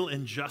a real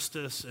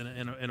injustice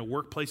in a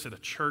workplace at a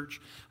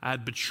church. I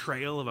had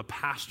betrayal of a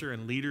pastor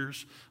and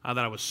leaders that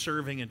I was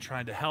serving and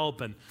trying to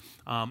help, and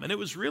it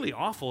was really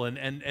awful.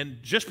 And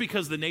just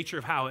because of the nature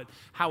of how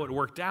it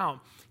worked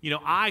out,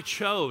 I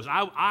chose.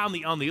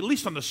 At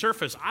least on the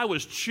surface, I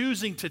was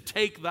choosing to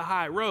take the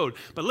high road.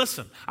 But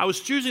listen, I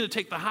was choosing to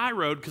take the high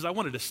road because I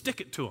wanted to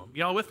stick it to them.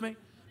 Y'all with me?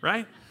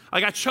 Right?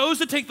 Like I chose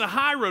to take the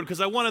high road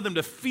because I wanted them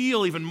to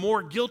feel even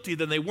more guilty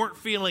than they weren't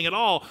feeling at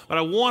all, but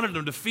I wanted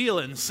them to feel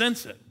it and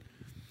sense it.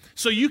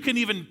 So you can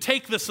even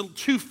take this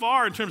too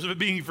far in terms of it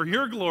being for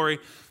your glory,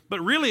 but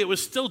really it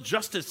was still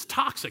just as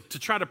toxic to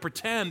try to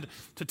pretend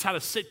to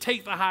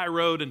take the high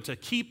road and to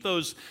keep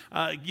those,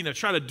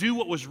 try to do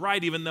what was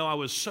right even though I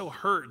was so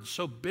hurt and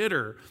so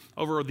bitter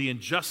over the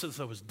injustice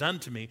that was done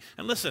to me.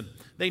 And listen,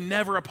 they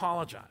never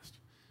apologized,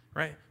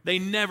 right? They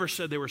never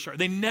said they were sorry.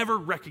 They never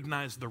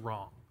recognized the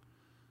wrong.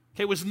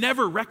 Okay, it was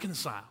never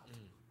reconciled.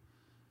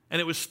 And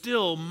it was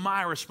still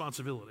my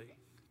responsibility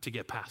to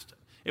get past it.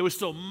 It was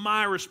still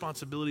my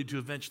responsibility to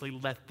eventually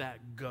let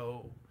that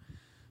go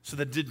so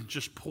that it didn't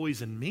just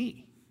poison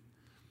me.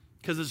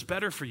 Because it's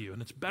better for you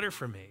and it's better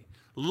for me.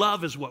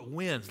 Love is what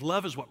wins.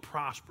 Love is what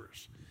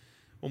prospers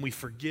when we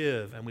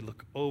forgive and we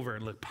look over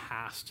and look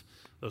past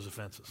those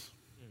offenses.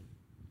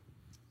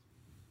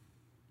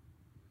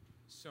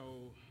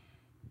 So,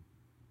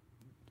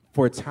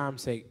 for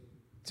time's sake,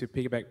 to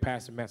piggyback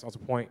Pastor Matt's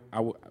point, I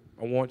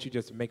want you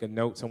just to make a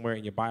note somewhere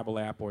in your Bible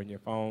app or in your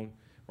phone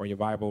or in your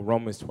Bible,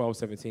 Romans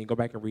 12:17. Go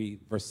back and read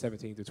verse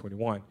 17 through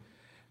 21.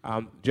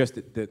 Just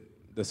the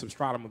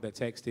substratum of that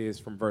text is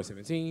from verse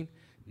 17,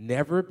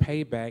 never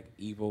pay back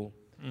evil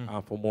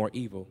for more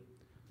evil.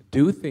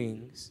 Do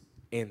things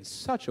in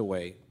such a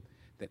way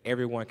that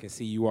everyone can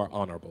see you are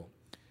honorable.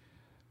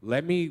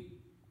 Let me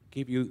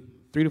give you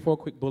 3 to 4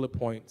 quick bullet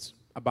points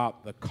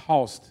about the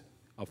cost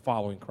of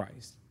following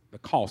Christ, the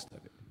cost of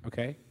it.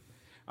 Okay?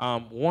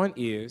 One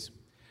is,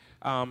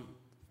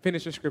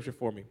 finish the scripture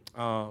for me.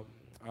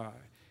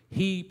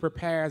 He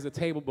prepares a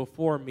table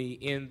before me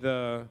in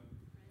the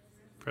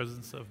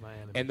presence of my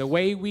enemies. And the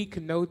way we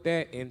connote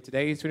that in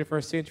today's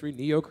 21st century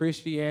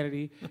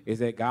neo-Christianity is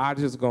that God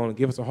is going to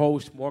give us a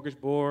whole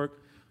smorgasbord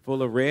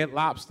full of red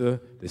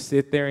lobster to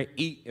sit there and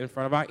eat in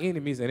front of our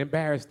enemies and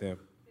embarrass them.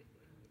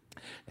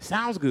 It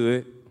sounds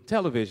good on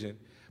television,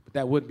 but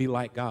that wouldn't be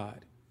like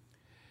God.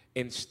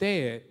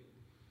 Instead,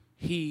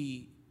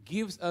 he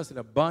gives us an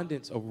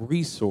abundance of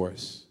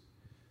resource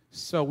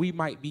so we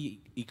might be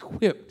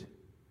equipped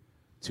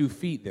to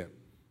feed them.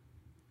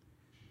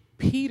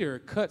 Peter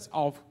cuts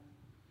off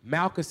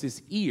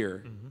Malchus's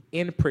ear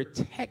in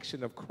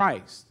protection of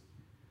Christ,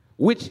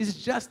 which is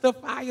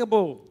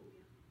justifiable.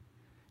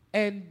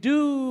 And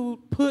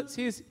dude puts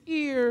his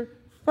ear,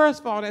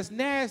 first of all, that's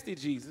nasty,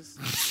 Jesus.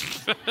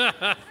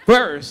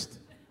 First,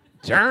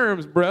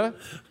 germs, bruh.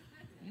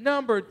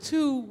 Number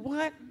 2,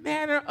 what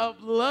manner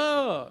of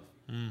love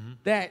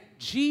that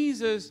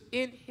Jesus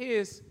in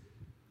his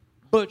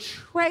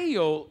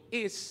betrayal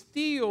is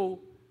still,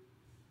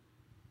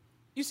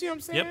 you see what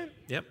I'm saying?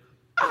 Yep.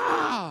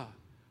 I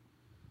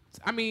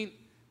mean,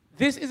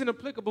 this isn't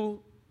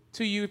applicable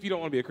to you if you don't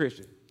want to be a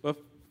Christian. But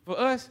for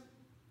us,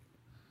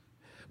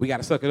 we got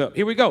to suck it up.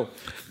 Here we go.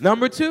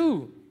 Number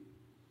 2,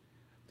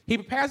 he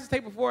prepares his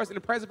table before us in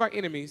the presence of our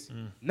enemies,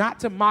 not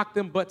to mock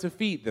them, but to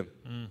feed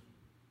them.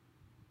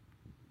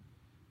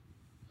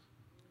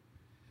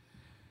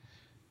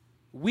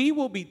 We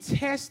will be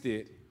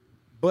tested,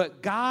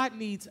 but God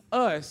needs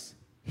us,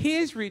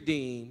 his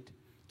redeemed,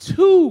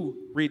 to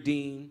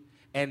redeem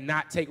and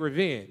not take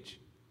revenge.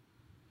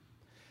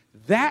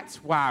 That's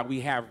why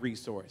we have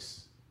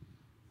resource.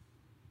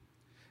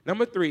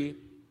 Number 3,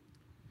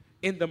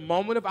 in the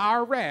moment of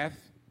our wrath,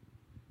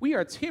 we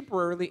are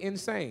temporarily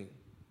insane.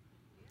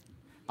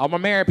 All my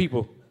married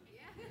people.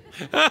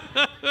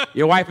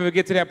 Your wife ever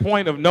get to that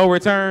point of no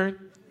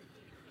return?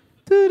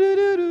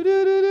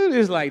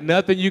 It's like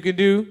nothing you can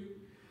do,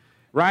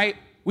 right?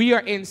 We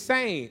are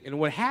insane. And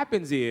what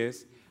happens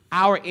is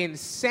our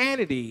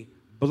insanity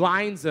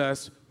blinds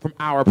us from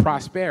our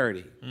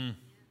prosperity.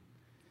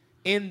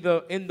 In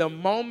the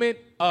moment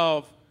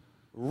of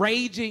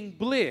raging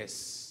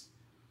bliss,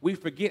 we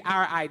forget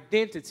our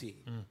identity.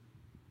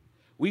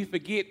 We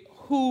forget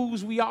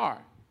whose we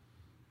are.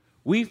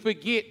 We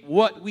forget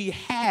what we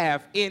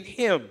have in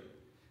him,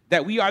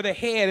 that we are the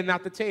head and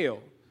not the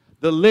tail,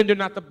 the lender,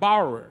 not the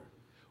borrower.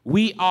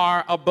 We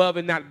are above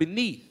and not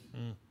beneath.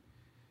 I'm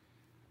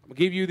going to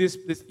give you this.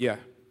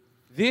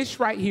 This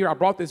right here, I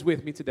brought this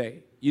with me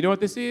today. You know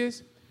what this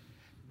is?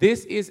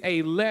 This is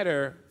a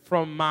letter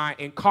from my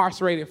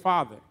incarcerated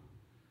father.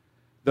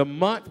 The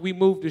month we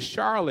moved to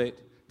Charlotte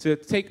to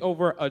take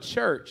over a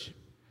church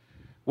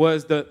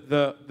was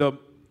the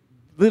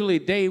literally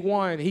day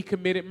one he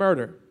committed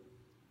murder.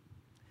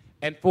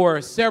 And for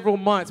several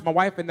months, my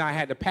wife and I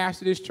had to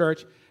pastor this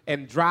church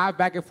and drive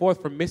back and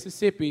forth from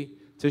Mississippi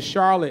to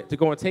Charlotte to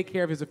go and take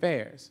care of his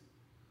affairs.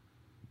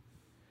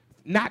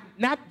 Not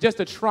just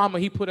the trauma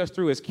he put us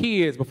through as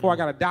kids before I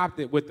got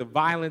adopted with the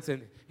violence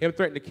and him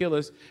threatening to kill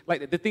us,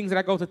 like the things that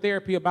I go to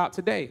therapy about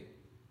today.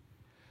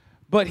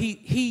 But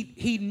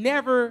he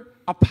never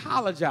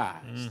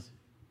apologized.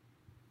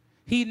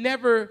 He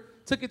never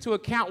took into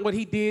account what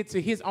he did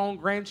to his own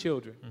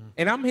grandchildren.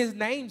 And I'm his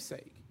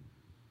namesake.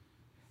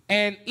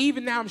 And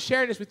even now I'm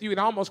sharing this with you, and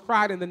I almost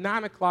cried in the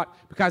 9 o'clock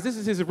because this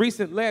is his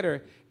recent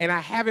letter, and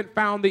I haven't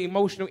found the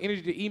emotional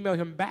energy to email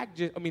him back,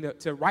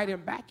 to write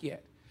him back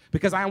yet,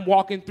 because I am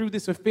walking through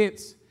this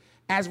offense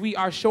as we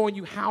are showing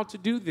you how to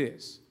do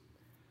this.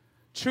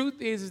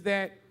 Truth is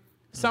that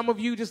some of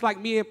you, just like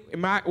me,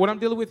 what I'm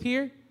dealing with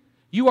here,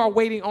 you are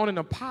waiting on an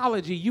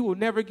apology you will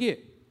never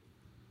get.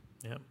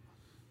 Yep.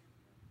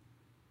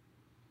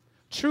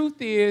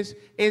 Truth is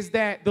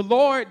that the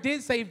Lord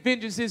did say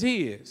vengeance is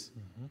his.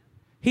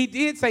 He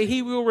did say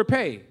he will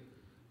repay.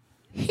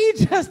 He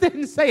just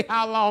didn't say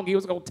how long he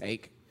was going to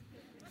take.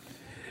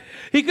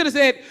 He could have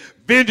said,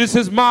 vengeance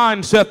is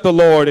mine, saith the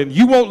Lord, and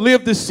you won't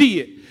live to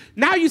see it.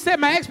 Now you set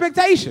my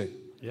expectation.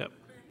 Yep.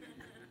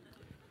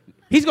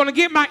 He's going to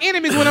get my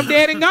enemies when I'm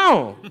dead and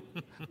gone.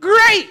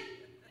 Great.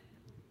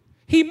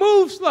 He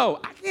moves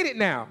slow. I get it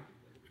now.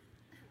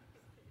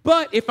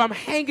 But if I'm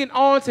hanging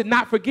on to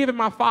not forgiving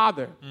my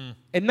father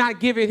and not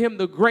giving him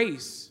the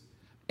grace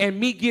and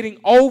me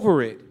getting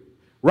over it,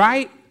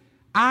 right?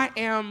 I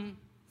am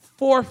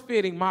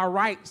forfeiting my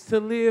rights to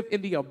live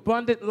in the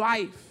abundant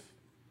life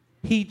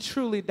he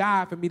truly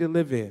died for me to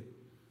live in.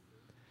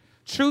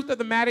 Truth of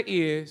the matter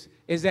is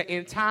that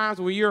in times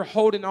where you're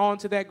holding on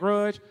to that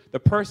grudge, the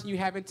person you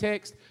haven't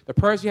texted, the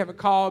person you haven't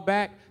called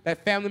back,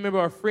 that family member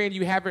or friend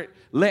you haven't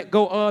let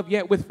go of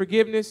yet with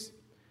forgiveness,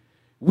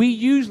 we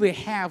usually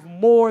have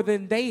more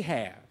than they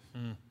have.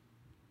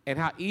 And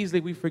how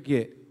easily we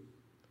forget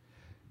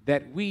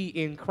that we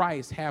in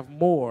Christ have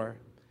more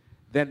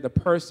than the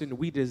person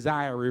we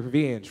desire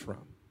revenge from.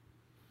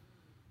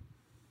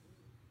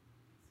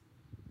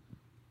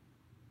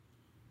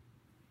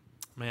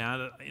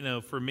 Man,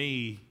 for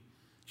me,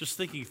 just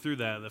thinking through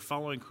that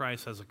following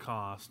Christ has a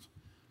cost,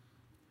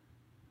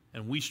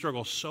 and we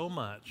struggle so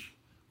much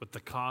with the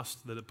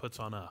cost that it puts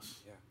on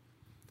us. Yeah.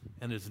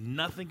 And it's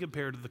nothing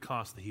compared to the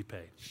cost that he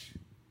paid.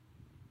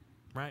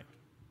 Right?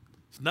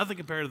 It's nothing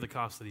compared to the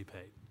cost that he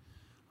paid.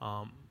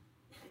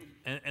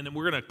 And then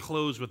we're going to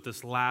close with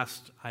this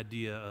last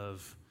idea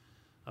of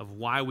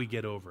why we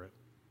get over it.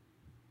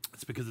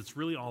 It's because it's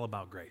really all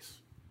about grace.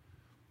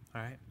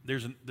 All right?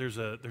 There's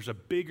a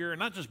bigger,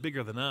 not just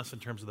bigger than us in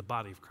terms of the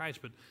body of Christ,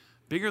 but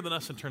bigger than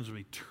us in terms of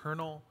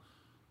eternal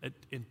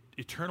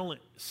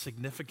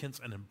significance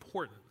and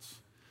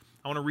importance.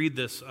 I want to read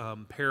this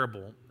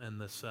parable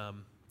and this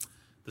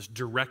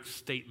direct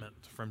statement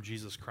from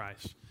Jesus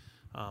Christ.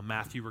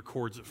 Matthew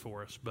records it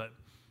for us, but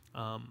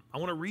I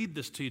want to read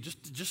this to you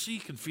just so you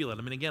can feel it.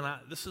 I mean, again,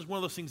 this is one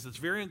of those things that's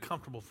very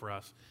uncomfortable for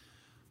us,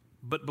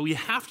 but we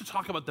have to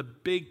talk about the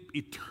big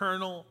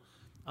eternal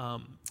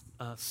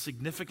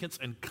significance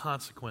and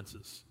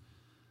consequences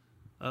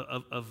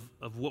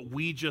of what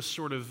we just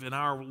sort of, in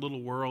our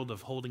little world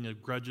of holding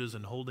grudges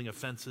and holding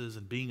offenses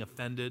and being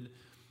offended,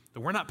 that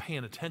we're not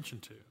paying attention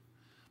to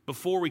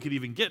before we could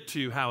even get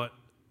to how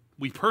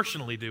we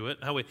personally do it,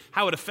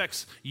 how it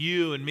affects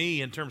you and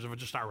me in terms of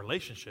just our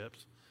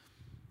relationships.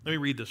 Let me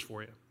read this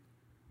for you.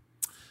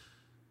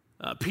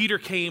 Peter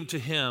came to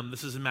him,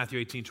 this is in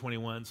Matthew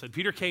 18:21, said,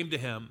 Peter came to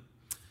him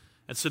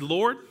and said,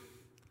 Lord,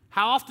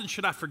 how often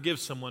should I forgive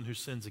someone who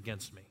sins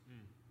against me?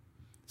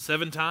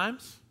 7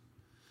 times?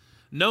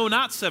 No,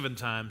 not 7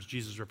 times,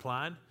 Jesus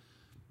replied,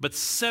 but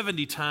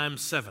 70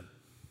 times 7.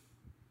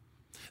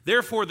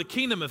 Therefore, the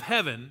kingdom of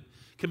heaven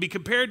can be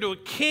compared to a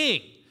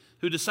king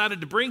who decided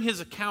to bring his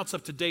accounts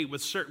up to date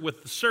with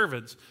the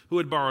servants who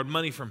had borrowed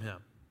money from him.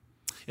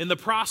 In the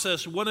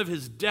process, one of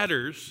his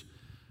debtors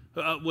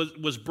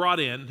was brought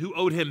in who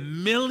owed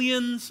him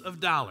millions of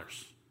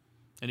dollars,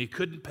 and he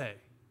couldn't pay.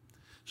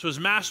 So his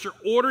master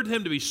ordered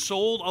him to be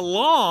sold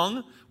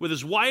along with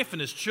his wife and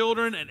his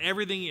children and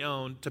everything he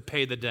owned to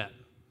pay the debt.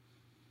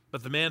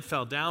 But the man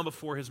fell down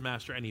before his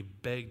master and he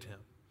begged him,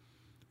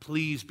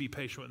 please be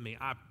patient with me.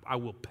 I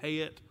will pay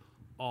it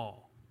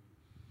all.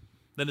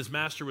 Then his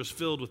master was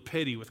filled with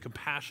pity, with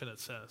compassion, it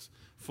says,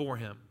 for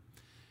him.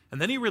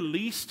 And then he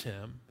released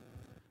him.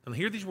 And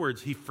hear these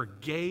words, he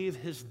forgave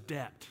his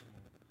debt.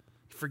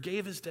 He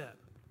forgave his debt.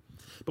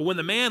 But when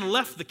the man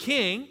left the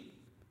king,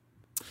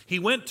 he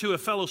went to a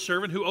fellow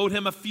servant who owed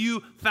him a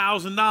few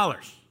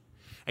 $1,000s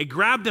and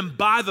grabbed him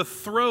by the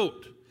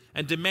throat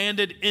and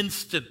demanded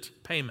instant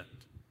payment.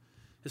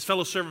 His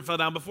fellow servant fell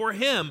down before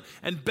him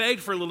and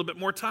begged for a little bit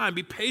more time.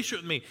 Be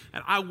patient with me,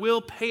 and I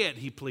will pay it,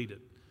 he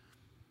pleaded.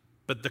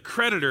 But the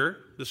creditor,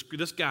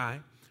 this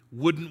guy,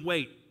 wouldn't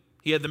wait.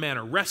 He had the man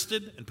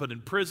arrested and put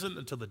in prison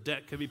until the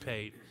debt could be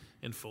paid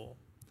in full.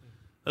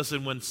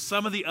 Listen, when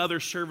some of the other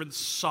servants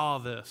saw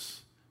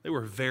this, they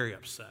were very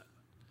upset.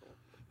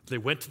 They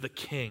went to the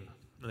king,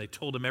 and they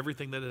told him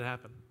everything that had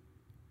happened.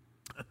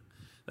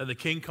 Then the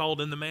king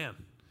called in the man,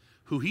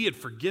 who he had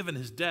forgiven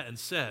his debt, and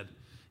said,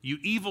 you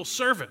evil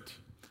servant,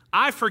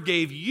 I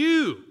forgave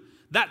you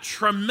that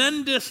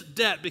tremendous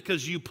debt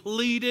because you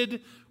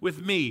pleaded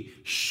with me.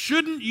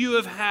 Shouldn't you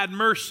have had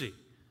mercy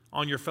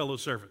on your fellow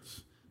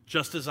servants,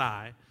 just as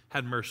I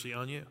had mercy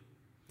on you?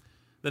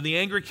 Then the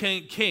angry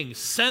king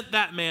sent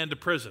that man to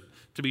prison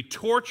to be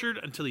tortured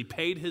until he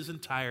paid his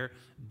entire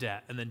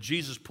debt. And then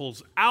Jesus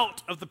pulls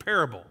out of the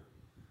parable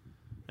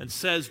and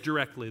says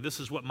directly, this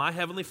is what my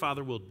heavenly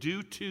Father will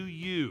do to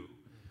you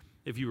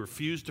if you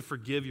refuse to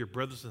forgive your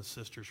brothers and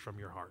sisters from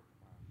your heart.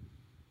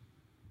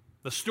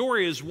 The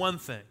story is one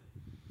thing,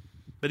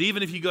 but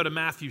even if you go to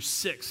Matthew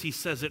 6, he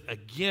says it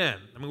again.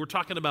 I mean, we're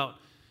talking about,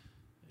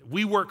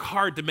 we work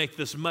hard to make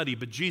this muddy,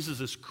 but Jesus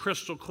is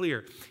crystal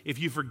clear. If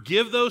you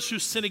forgive those who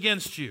sin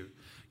against you,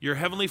 your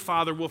heavenly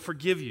Father will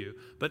forgive you.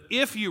 But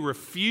if you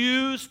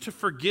refuse to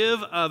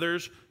forgive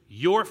others,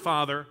 your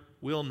Father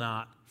will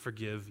not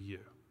forgive you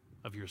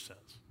of your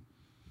sins.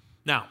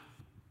 Now,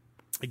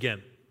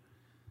 again,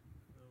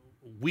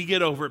 we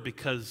get over it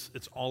because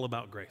it's all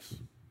about grace.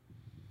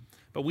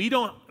 But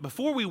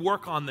before we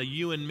work on the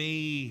you and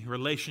me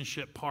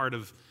relationship part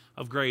of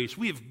grace,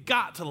 we have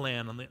got to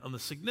land on the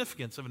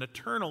significance of an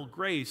eternal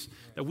grace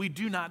that we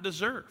do not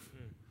deserve.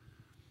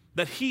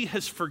 That he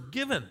has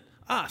forgiven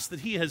us, that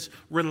he has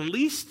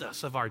released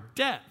us of our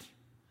debt.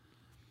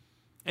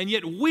 And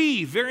yet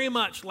we, very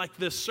much like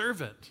this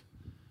servant,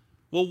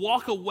 will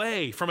walk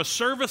away from a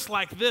service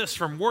like this,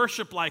 from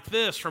worship like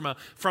this, from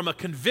a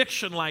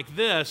conviction like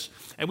this,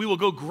 and we will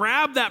go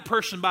grab that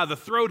person by the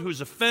throat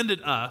who's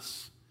offended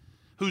us,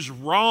 who's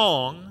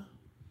wrong,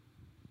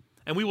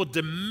 and we will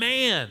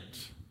demand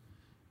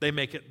they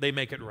make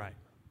it right.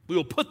 We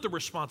will put the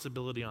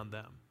responsibility on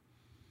them.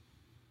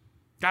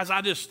 Guys,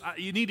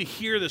 you need to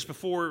hear this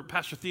before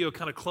Pastor Theo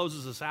kind of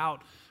closes us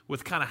out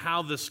with kind of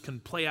how this can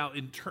play out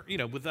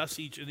with us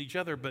each and each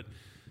other. But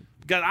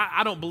God,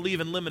 I don't believe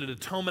in limited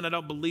atonement. I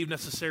don't believe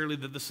necessarily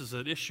that this is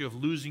an issue of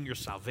losing your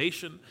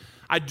salvation.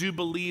 I do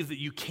believe that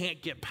you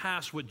can't get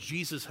past what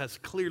Jesus has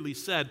clearly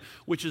said,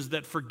 which is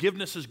that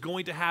forgiveness is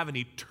going to have an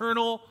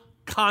eternal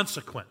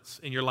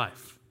consequence in your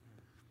life.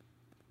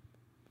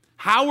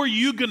 How are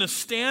you going to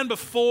stand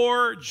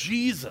before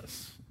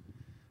Jesus,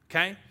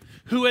 okay,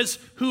 who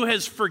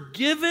has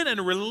forgiven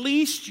and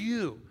released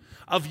you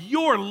of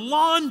your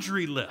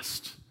laundry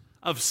list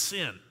of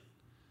sin?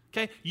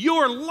 Okay,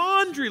 your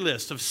laundry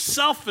list of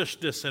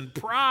selfishness and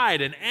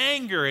pride and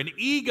anger and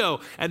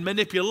ego and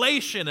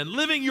manipulation and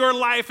living your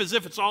life as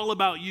if it's all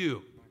about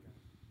you.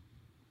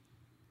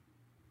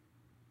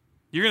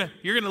 You're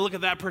gonna look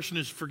at that person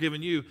who's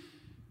forgiven you,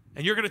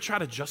 and you're gonna try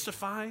to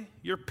justify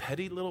your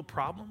petty little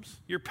problems,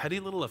 your petty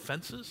little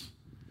offenses.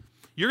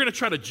 You're going to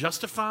try to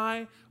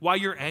justify why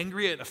you're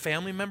angry at a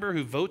family member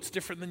who votes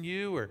different than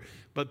you,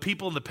 but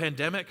people in the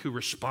pandemic who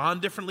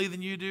respond differently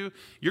than you do.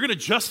 You're going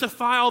to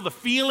justify all the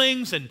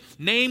feelings and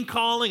name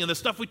calling and the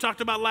stuff we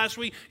talked about last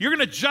week. You're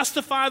going to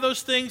justify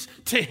those things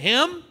to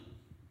him.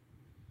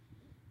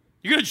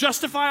 You're going to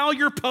justify all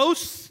your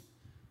posts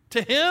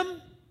to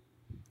him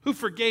who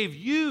forgave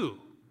you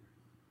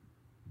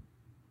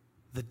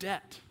the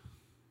debt.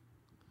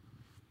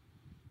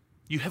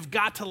 You have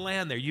got to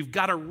land there. You've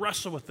got to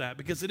wrestle with that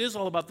because it is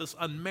all about this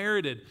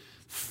unmerited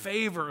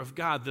favor of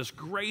God, this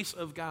grace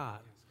of God,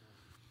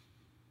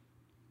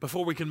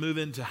 before we can move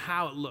into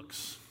how it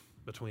looks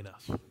between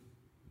us.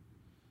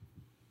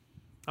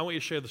 I want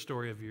you to share the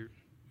story of your,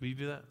 will you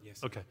do that?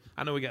 Yes. Okay.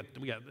 I know we got,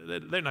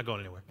 they're not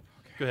going anywhere.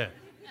 Okay. Go ahead.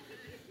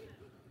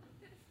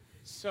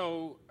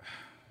 So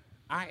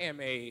I am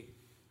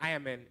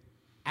an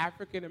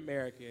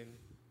African-American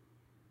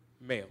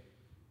male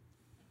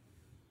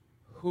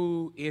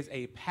who is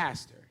a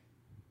pastor,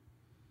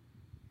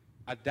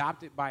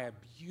 adopted by a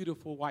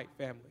beautiful white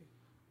family,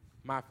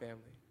 my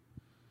family,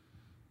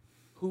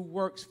 who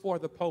works for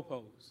the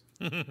Popos.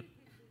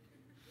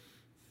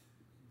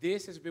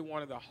 This has been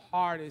one of the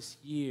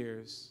hardest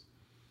years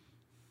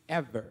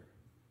ever.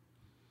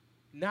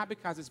 Not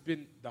because it's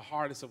been the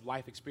hardest of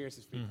life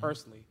experiences for me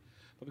personally,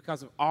 but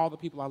because of all the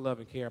people I love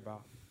and care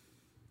about.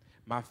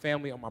 My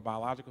family on my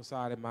biological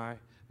side and my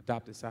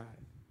adopted side.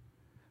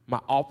 My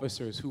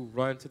officers who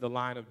run to the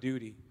line of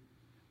duty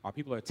while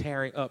people are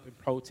tearing up and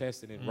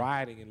protesting and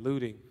rioting and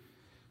looting.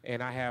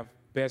 And I have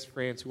best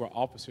friends who are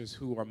officers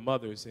who are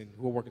mothers and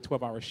who are working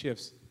 12-hour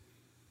shifts.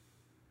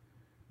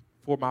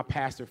 For my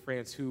pastor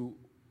friends who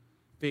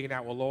figuring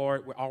out, well,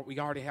 Lord, we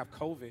already have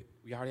COVID.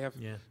 We already have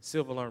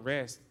civil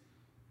unrest.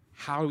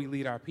 How do we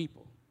lead our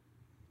people?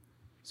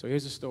 So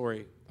here's a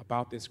story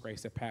about this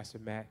grace that Pastor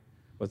Matt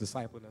was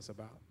discipling us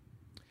about.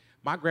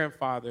 My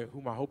grandfather,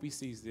 whom I hope he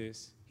sees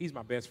this, he's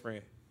my best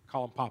friend.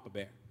 Call him Papa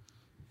Bear.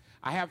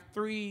 I have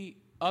 3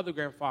 other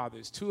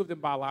grandfathers, 2 of them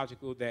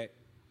biological that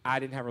I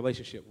didn't have a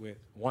relationship with.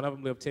 One of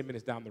them lived 10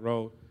 minutes down the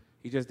road.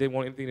 He just didn't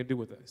want anything to do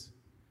with us.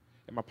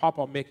 And my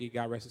Papa Mickey,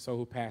 God rest his soul,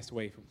 who passed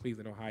away from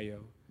Cleveland, Ohio.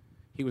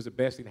 He was the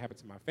best thing that happened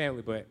to my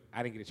family, but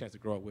I didn't get a chance to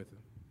grow up with him.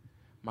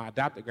 My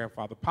adopted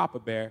grandfather, Papa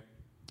Bear,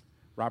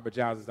 Robert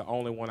Giles, is the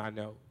only one I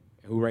know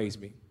who raised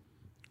me.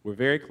 We're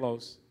very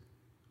close.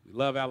 We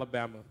love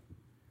Alabama.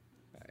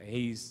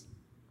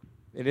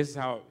 And this is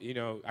how,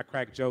 I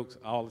crack jokes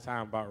all the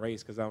time about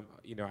race because I'm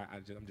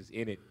just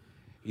in it.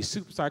 He's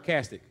super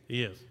sarcastic.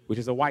 He is. Which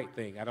is a white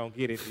thing. I don't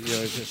get it.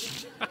 It's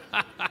just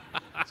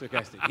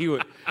sarcastic. He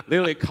would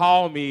literally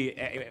call me,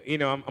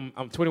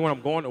 I'm 21,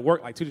 I'm going to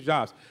work, like 2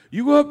 jobs.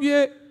 You up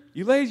yet?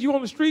 You lazy? You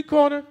on the street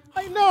corner?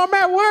 No, I'm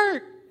at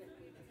work.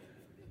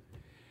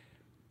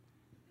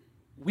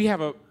 We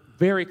have a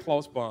very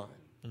close bond.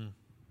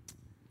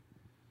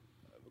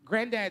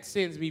 Granddad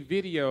sends me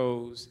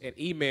videos and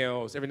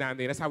emails every now and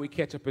then. That's how we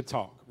catch up and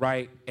talk,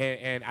 right?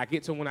 And I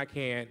get to him when I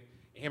can.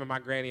 Him and my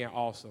granny are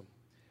awesome.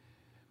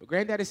 But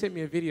Granddaddy sent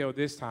me a video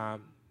this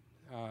time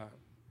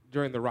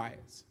during the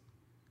riots.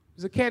 It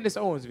was a Candace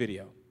Owens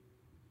video.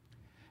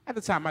 At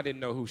the time, I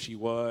didn't know who she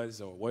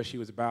was or what she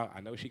was about. I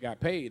know she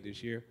got paid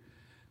this year.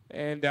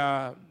 And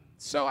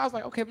so I was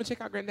like, okay, let me check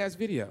out Granddad's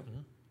video.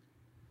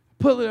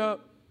 Pull it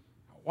up,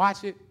 I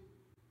watch it,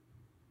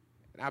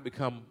 and I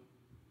become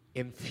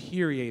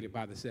infuriated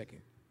by the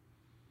second.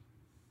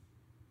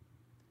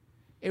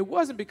 It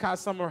wasn't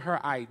because some of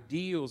her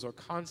ideals or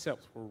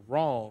concepts were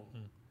wrong.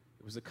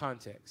 It was the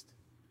context.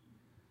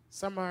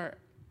 Some of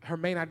her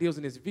main ideals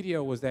in this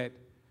video was that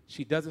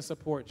she doesn't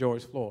support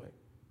George Floyd.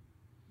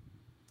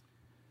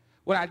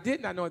 What I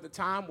did not know at the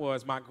time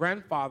was my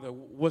grandfather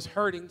was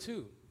hurting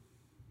too.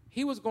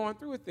 He was going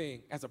through a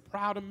thing as a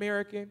proud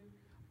American,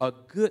 a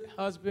good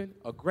husband,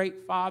 a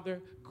great father,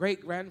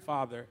 great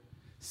grandfather,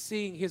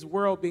 seeing his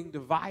world being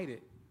divided.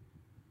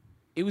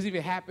 It was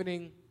even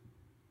happening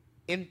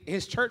in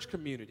his church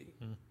community.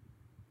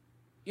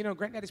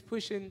 Granddad is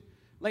pushing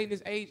late in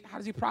his age. How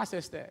does he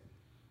process that?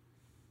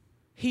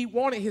 He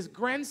wanted his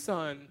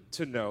grandson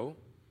to know,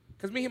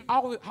 because me and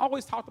him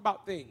always talked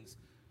about things,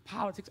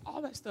 politics,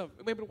 all that stuff.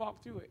 We were able to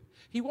walk through it.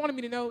 He wanted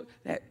me to know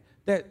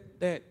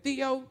that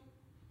Theo,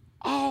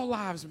 all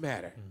lives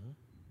matter.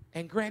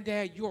 And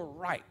Granddad, you're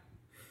right.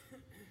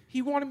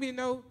 He wanted me to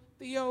know,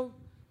 Theo,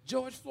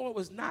 George Floyd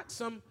was not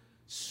some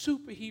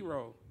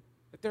superhero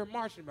that they're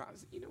marching about. I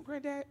said,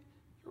 Granddad,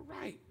 you're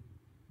right.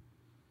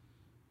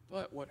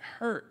 But what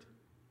hurt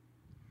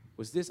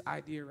was this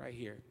idea right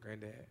here,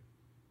 Granddad.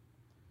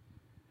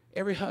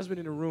 Every husband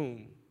in the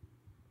room,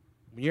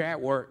 when you're at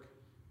work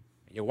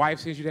and your wife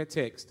sends you that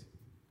text,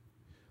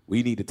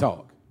 we need to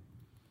talk.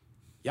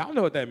 Y'all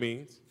know what that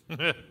means,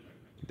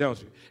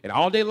 don't you? And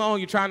all day long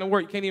you're trying to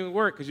work, you can't even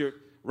work because you're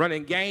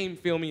running game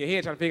film in your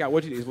head trying to figure out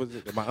what it is. Was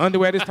it my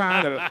underwear this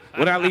time?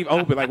 What did I leave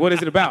open? Like, what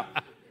is it about?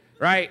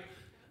 Right?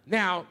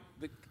 Now,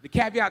 the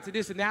caveat to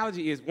this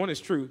analogy is, 1, is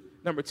true.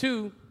 Number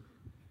 2,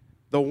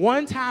 the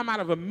one time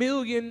out of a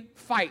million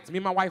fights me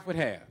and my wife would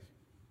have,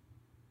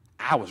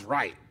 I was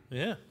right.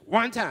 Yeah.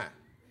 One time.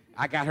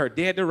 I got her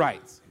dead to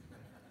rights.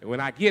 And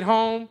when I get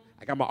home,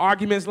 I got my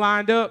arguments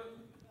lined up,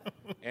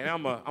 and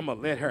I'm gonna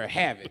let her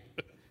have it.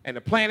 And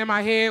the plan in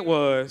my head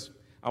was,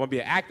 I'm gonna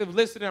be an active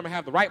listener, I'm gonna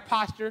have the right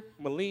posture,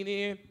 I'm gonna lean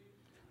in,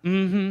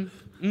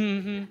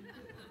 And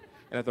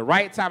at the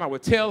right time, I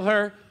would tell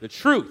her the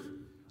truth,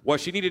 what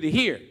she needed to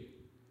hear.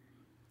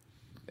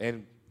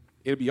 And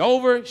it'd be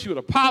over, she would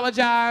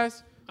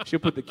apologize, she'll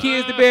put the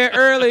kids to bed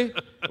early,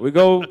 we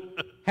go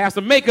have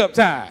some makeup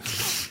time.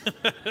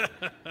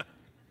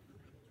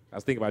 I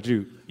was thinking about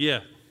you.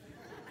 Yeah.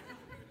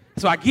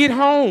 So I get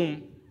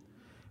home,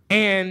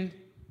 and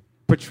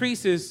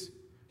Patrice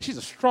she's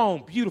a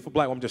strong, beautiful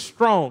black woman, just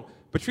strong.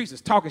 Patrice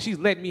is talking. She's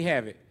letting me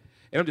have it.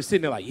 And I'm just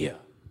sitting there like, yeah.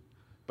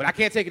 But I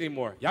can't take it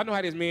anymore. Y'all know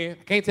how this, man.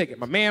 I can't take it.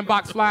 My man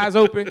box flies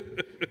open.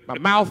 My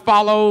mouth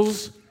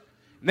follows.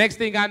 Next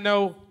thing I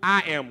know,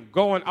 I am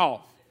going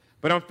off.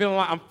 But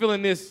I'm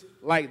feeling this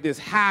like this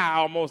high,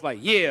 almost like,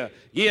 yeah,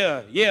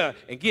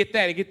 and get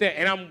that.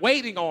 And I'm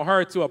waiting on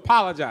her to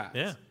apologize.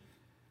 Yeah.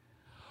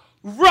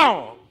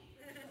 Wrong.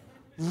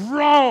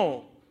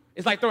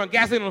 It's like throwing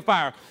gasoline on the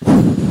fire.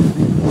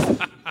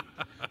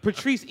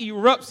 Patrice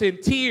erupts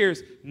in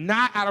tears,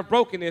 not out of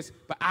brokenness,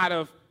 but out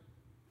of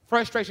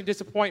frustration,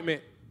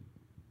 disappointment,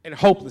 and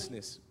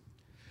hopelessness.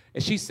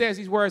 And she says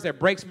these words that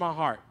breaks my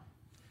heart,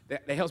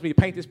 that helps me to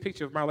paint this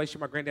picture of my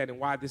relationship with my granddad and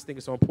why this thing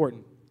is so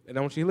important. And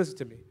I want you to listen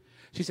to me.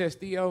 She says,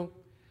 Theo,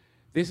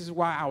 this is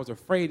why I was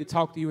afraid to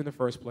talk to you in the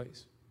first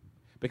place.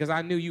 Because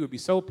I knew you would be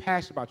so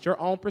passionate about your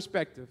own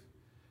perspective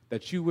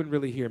that you wouldn't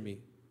really hear me.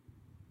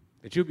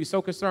 That you'd be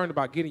so concerned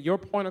about getting your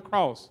point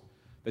across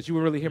that you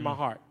wouldn't really hear my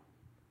heart.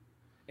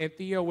 And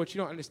Theo, what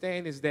you don't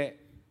understand is that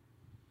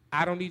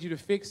I don't need you to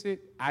fix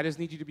it. I just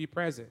need you to be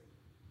present.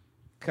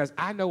 Because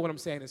I know what I'm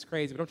saying is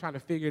crazy, but I'm trying to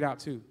figure it out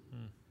too.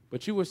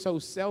 But you were so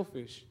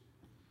selfish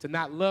to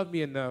not love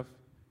me enough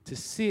to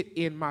sit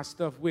in my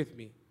stuff with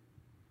me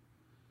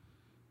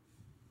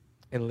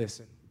and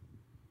listen.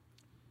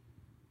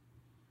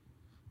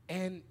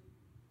 And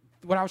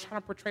what I was trying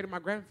to portray to my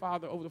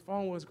grandfather over the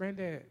phone was,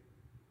 Granddad,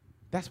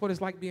 that's what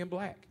it's like being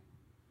black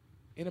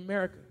in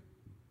America.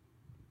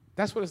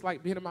 That's what it's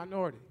like being a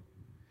minority.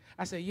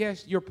 I said,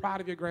 yes, you're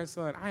proud of your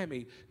grandson. I am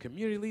a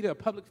community leader, a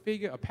public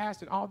figure, a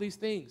pastor, and all these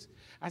things.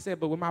 I said,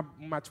 but when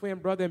my twin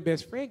brother and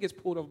best friend gets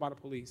pulled over by the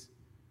police,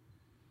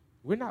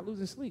 we're not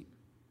losing sleep.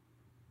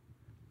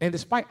 And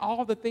despite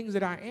all the things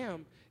that I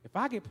am, if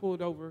I get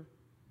pulled over,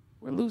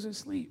 we're losing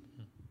sleep.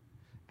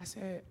 I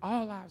said,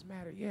 all lives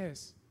matter,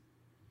 yes.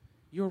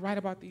 You're right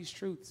about these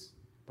truths,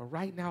 but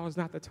right now is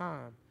not the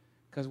time,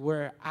 because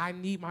where I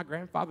need my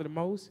grandfather the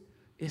most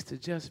is to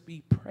just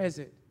be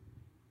present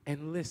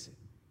and listen.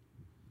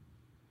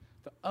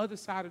 The other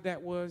side of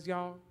that was,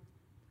 y'all,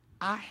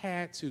 I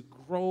had to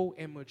grow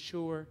and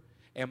mature,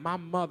 and my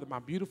mother, my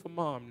beautiful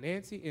mom,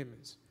 Nancy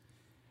Emmons,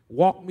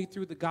 walked me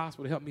through the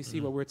gospel to help me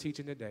see what we're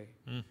teaching today.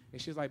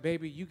 And she was like,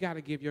 baby, you got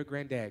to give your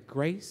granddad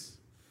grace,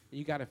 and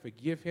you got to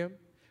forgive him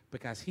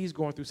because he's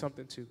going through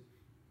something too.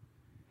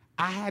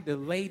 I had to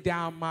lay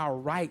down my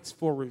rights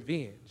for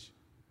revenge.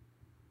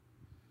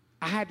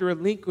 I had to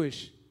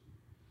relinquish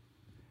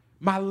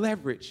my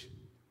leverage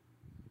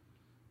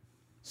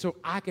so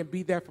I can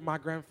be there for my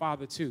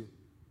grandfather too.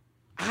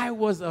 I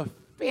was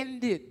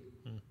offended.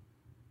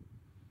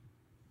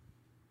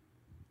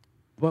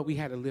 But we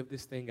had to live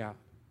this thing out.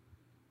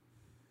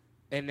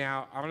 And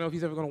now, I don't know if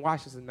he's ever going to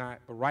watch this or not,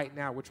 but right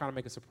now we're trying to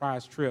make a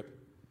surprise trip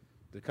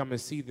to come and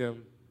see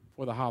them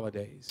for the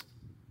holidays.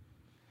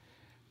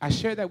 I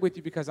share that with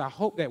you because I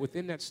hope that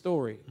within that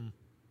story,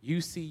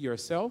 you see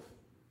yourself,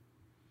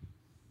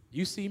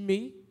 you see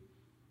me,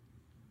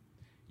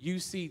 you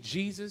see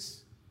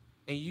Jesus,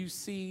 and you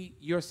see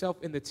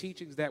yourself in the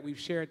teachings that we've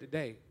shared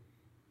today.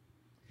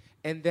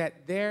 And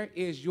that there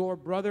is your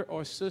brother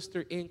or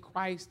sister in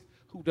Christ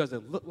who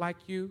doesn't look like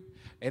you,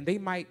 and they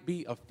might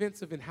be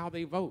offensive in how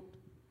they vote.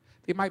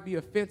 They might be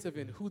offensive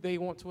in who they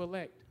want to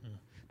elect.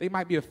 They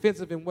might be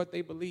offensive in what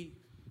they believe.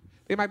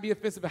 They might be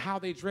offensive in how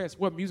they dress,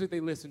 what music they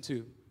listen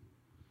to.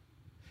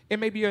 It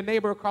may be your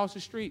neighbor across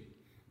the street.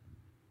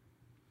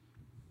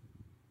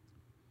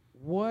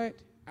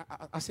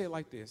 I say it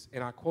like this,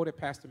 and I quoted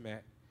Pastor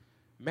Matt.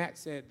 Matt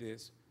said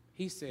this.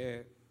 He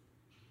said,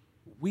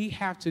 we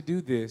have to do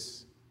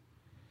this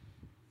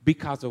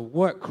because of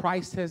what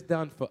Christ has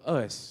done for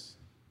us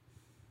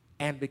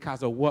and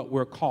because of what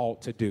we're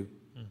called to do.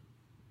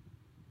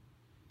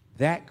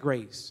 That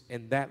grace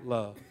and that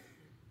love,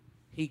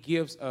 he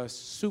gives us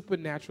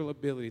supernatural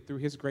ability through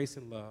his grace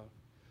and love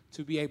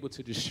to be able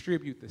to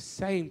distribute the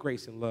same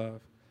grace and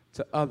love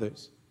to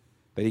others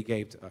that he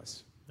gave to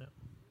us. Yeah.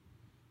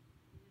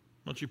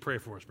 Why don't you pray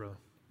for us, brother?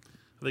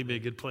 I think it'd be a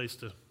good place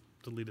to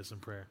lead us in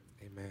prayer.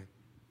 Amen.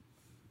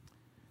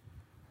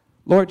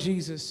 Lord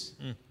Jesus,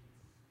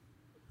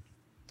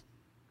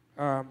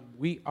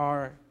 we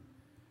are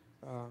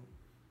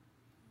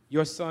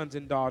your sons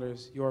and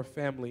daughters, your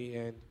family,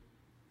 and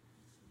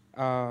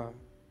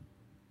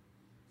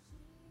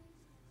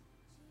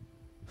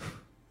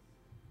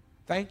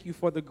thank you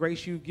for the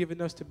grace you've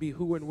given us to be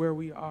who and where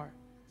we are.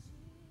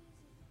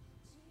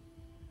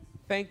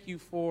 Thank you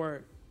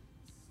for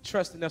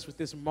trusting us with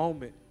this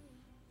moment.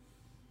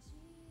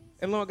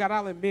 And Lord God,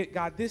 I'll admit,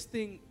 God, this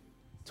thing,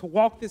 to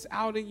walk this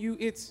out in you,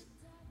 it's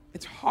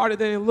harder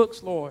than it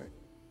looks, Lord.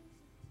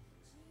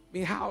 I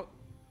mean, how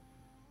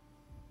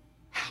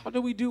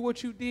do we do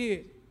what you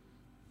did?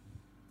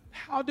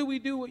 How do we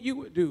do what you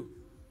would do?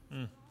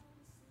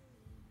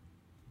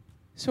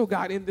 So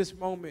God, in this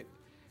moment,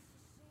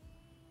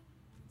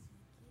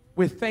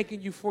 we're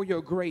thanking you for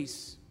your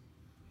grace.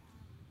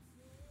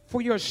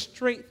 for your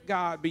strength,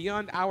 God,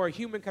 beyond our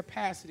human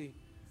capacity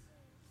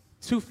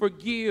to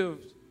forgive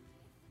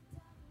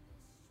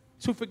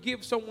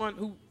someone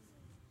who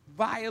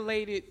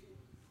violated,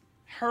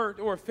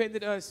 hurt, or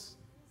offended us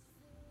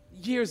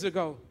years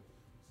ago,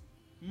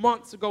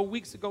 months ago,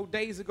 weeks ago,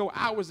 days ago,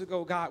 hours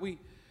ago, God. We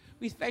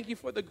thank you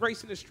for the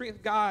grace and the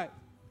strength, God,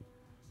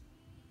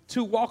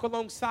 to walk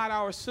alongside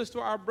our sister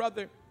or our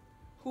brother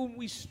whom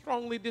we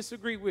strongly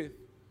disagree with.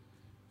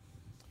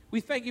 We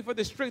thank you for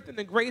the strength and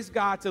the grace,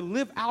 God, to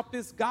live out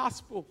this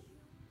gospel,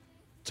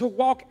 to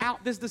walk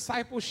out this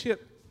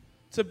discipleship,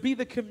 to be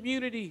the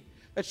community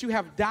that you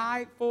have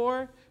died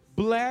for,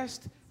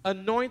 blessed,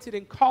 anointed,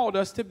 and called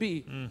us to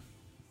be.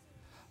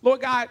 Lord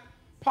God,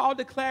 Paul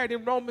declared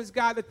in Romans,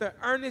 God, that the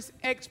earnest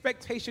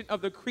expectation of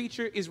the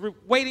creature is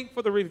waiting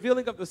for the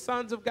revealing of the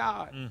sons of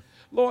God.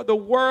 Lord, the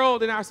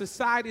world and our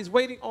society is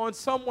waiting on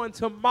someone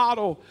to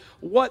model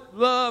what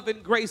love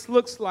and grace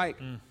looks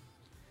like.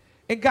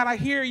 And God, I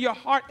hear your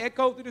heart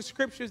echo through the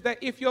scriptures that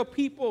if your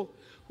people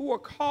who are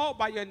called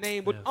by your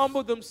name would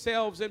humble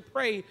themselves and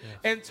pray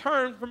and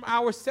turn from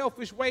our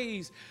selfish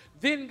ways,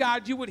 then,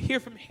 God, you would hear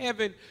from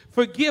heaven,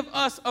 forgive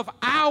us of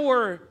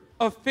our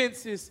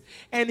offenses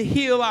and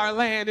heal our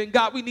land. And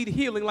God, we need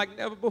healing like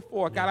never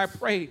before. God, I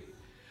pray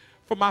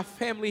for my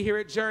family here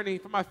at Journey,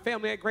 for my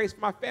family at Grace,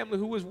 for my family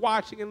who is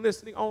watching and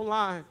listening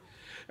online,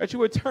 that you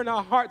would turn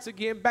our hearts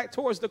again back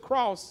towards the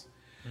cross.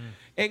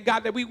 And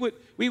God, that we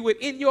would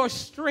in your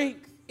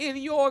strength, in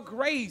your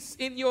grace,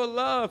 in your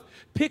love,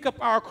 pick up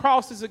our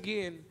crosses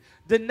again,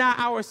 deny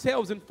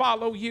ourselves and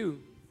follow you.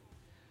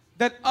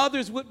 That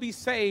others would be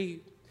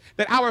saved,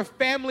 that our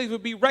families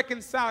would be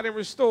reconciled and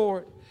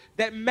restored,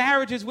 that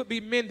marriages would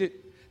be mended,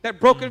 that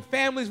broken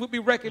families would be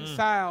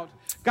reconciled.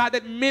 God,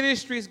 that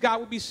ministries, God,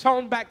 would be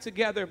sewn back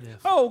together.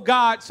 Oh,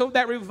 God, so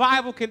that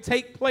revival can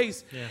take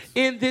place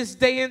in this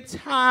day and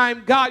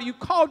time. God, you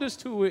called us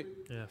to it.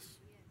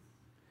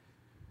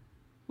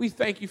 We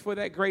thank you for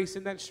that grace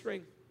and that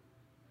strength.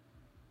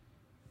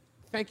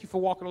 Thank you for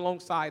walking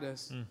alongside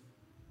us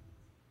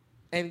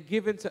and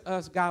giving to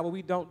us, God, what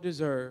we don't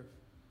deserve,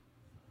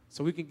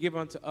 so we can give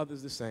unto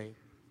others the same.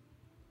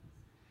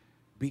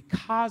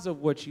 Because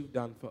of what you've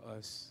done for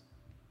us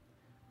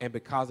and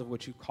because of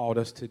what you called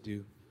us to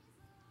do.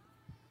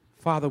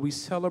 Father, we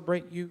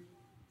celebrate you.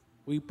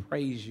 We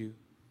praise you.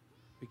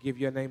 We give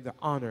your name the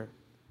honor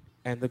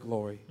and the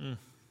glory.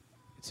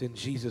 It's in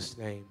Jesus'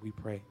 name we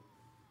pray.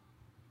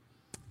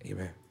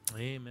 Amen.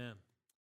 Amen.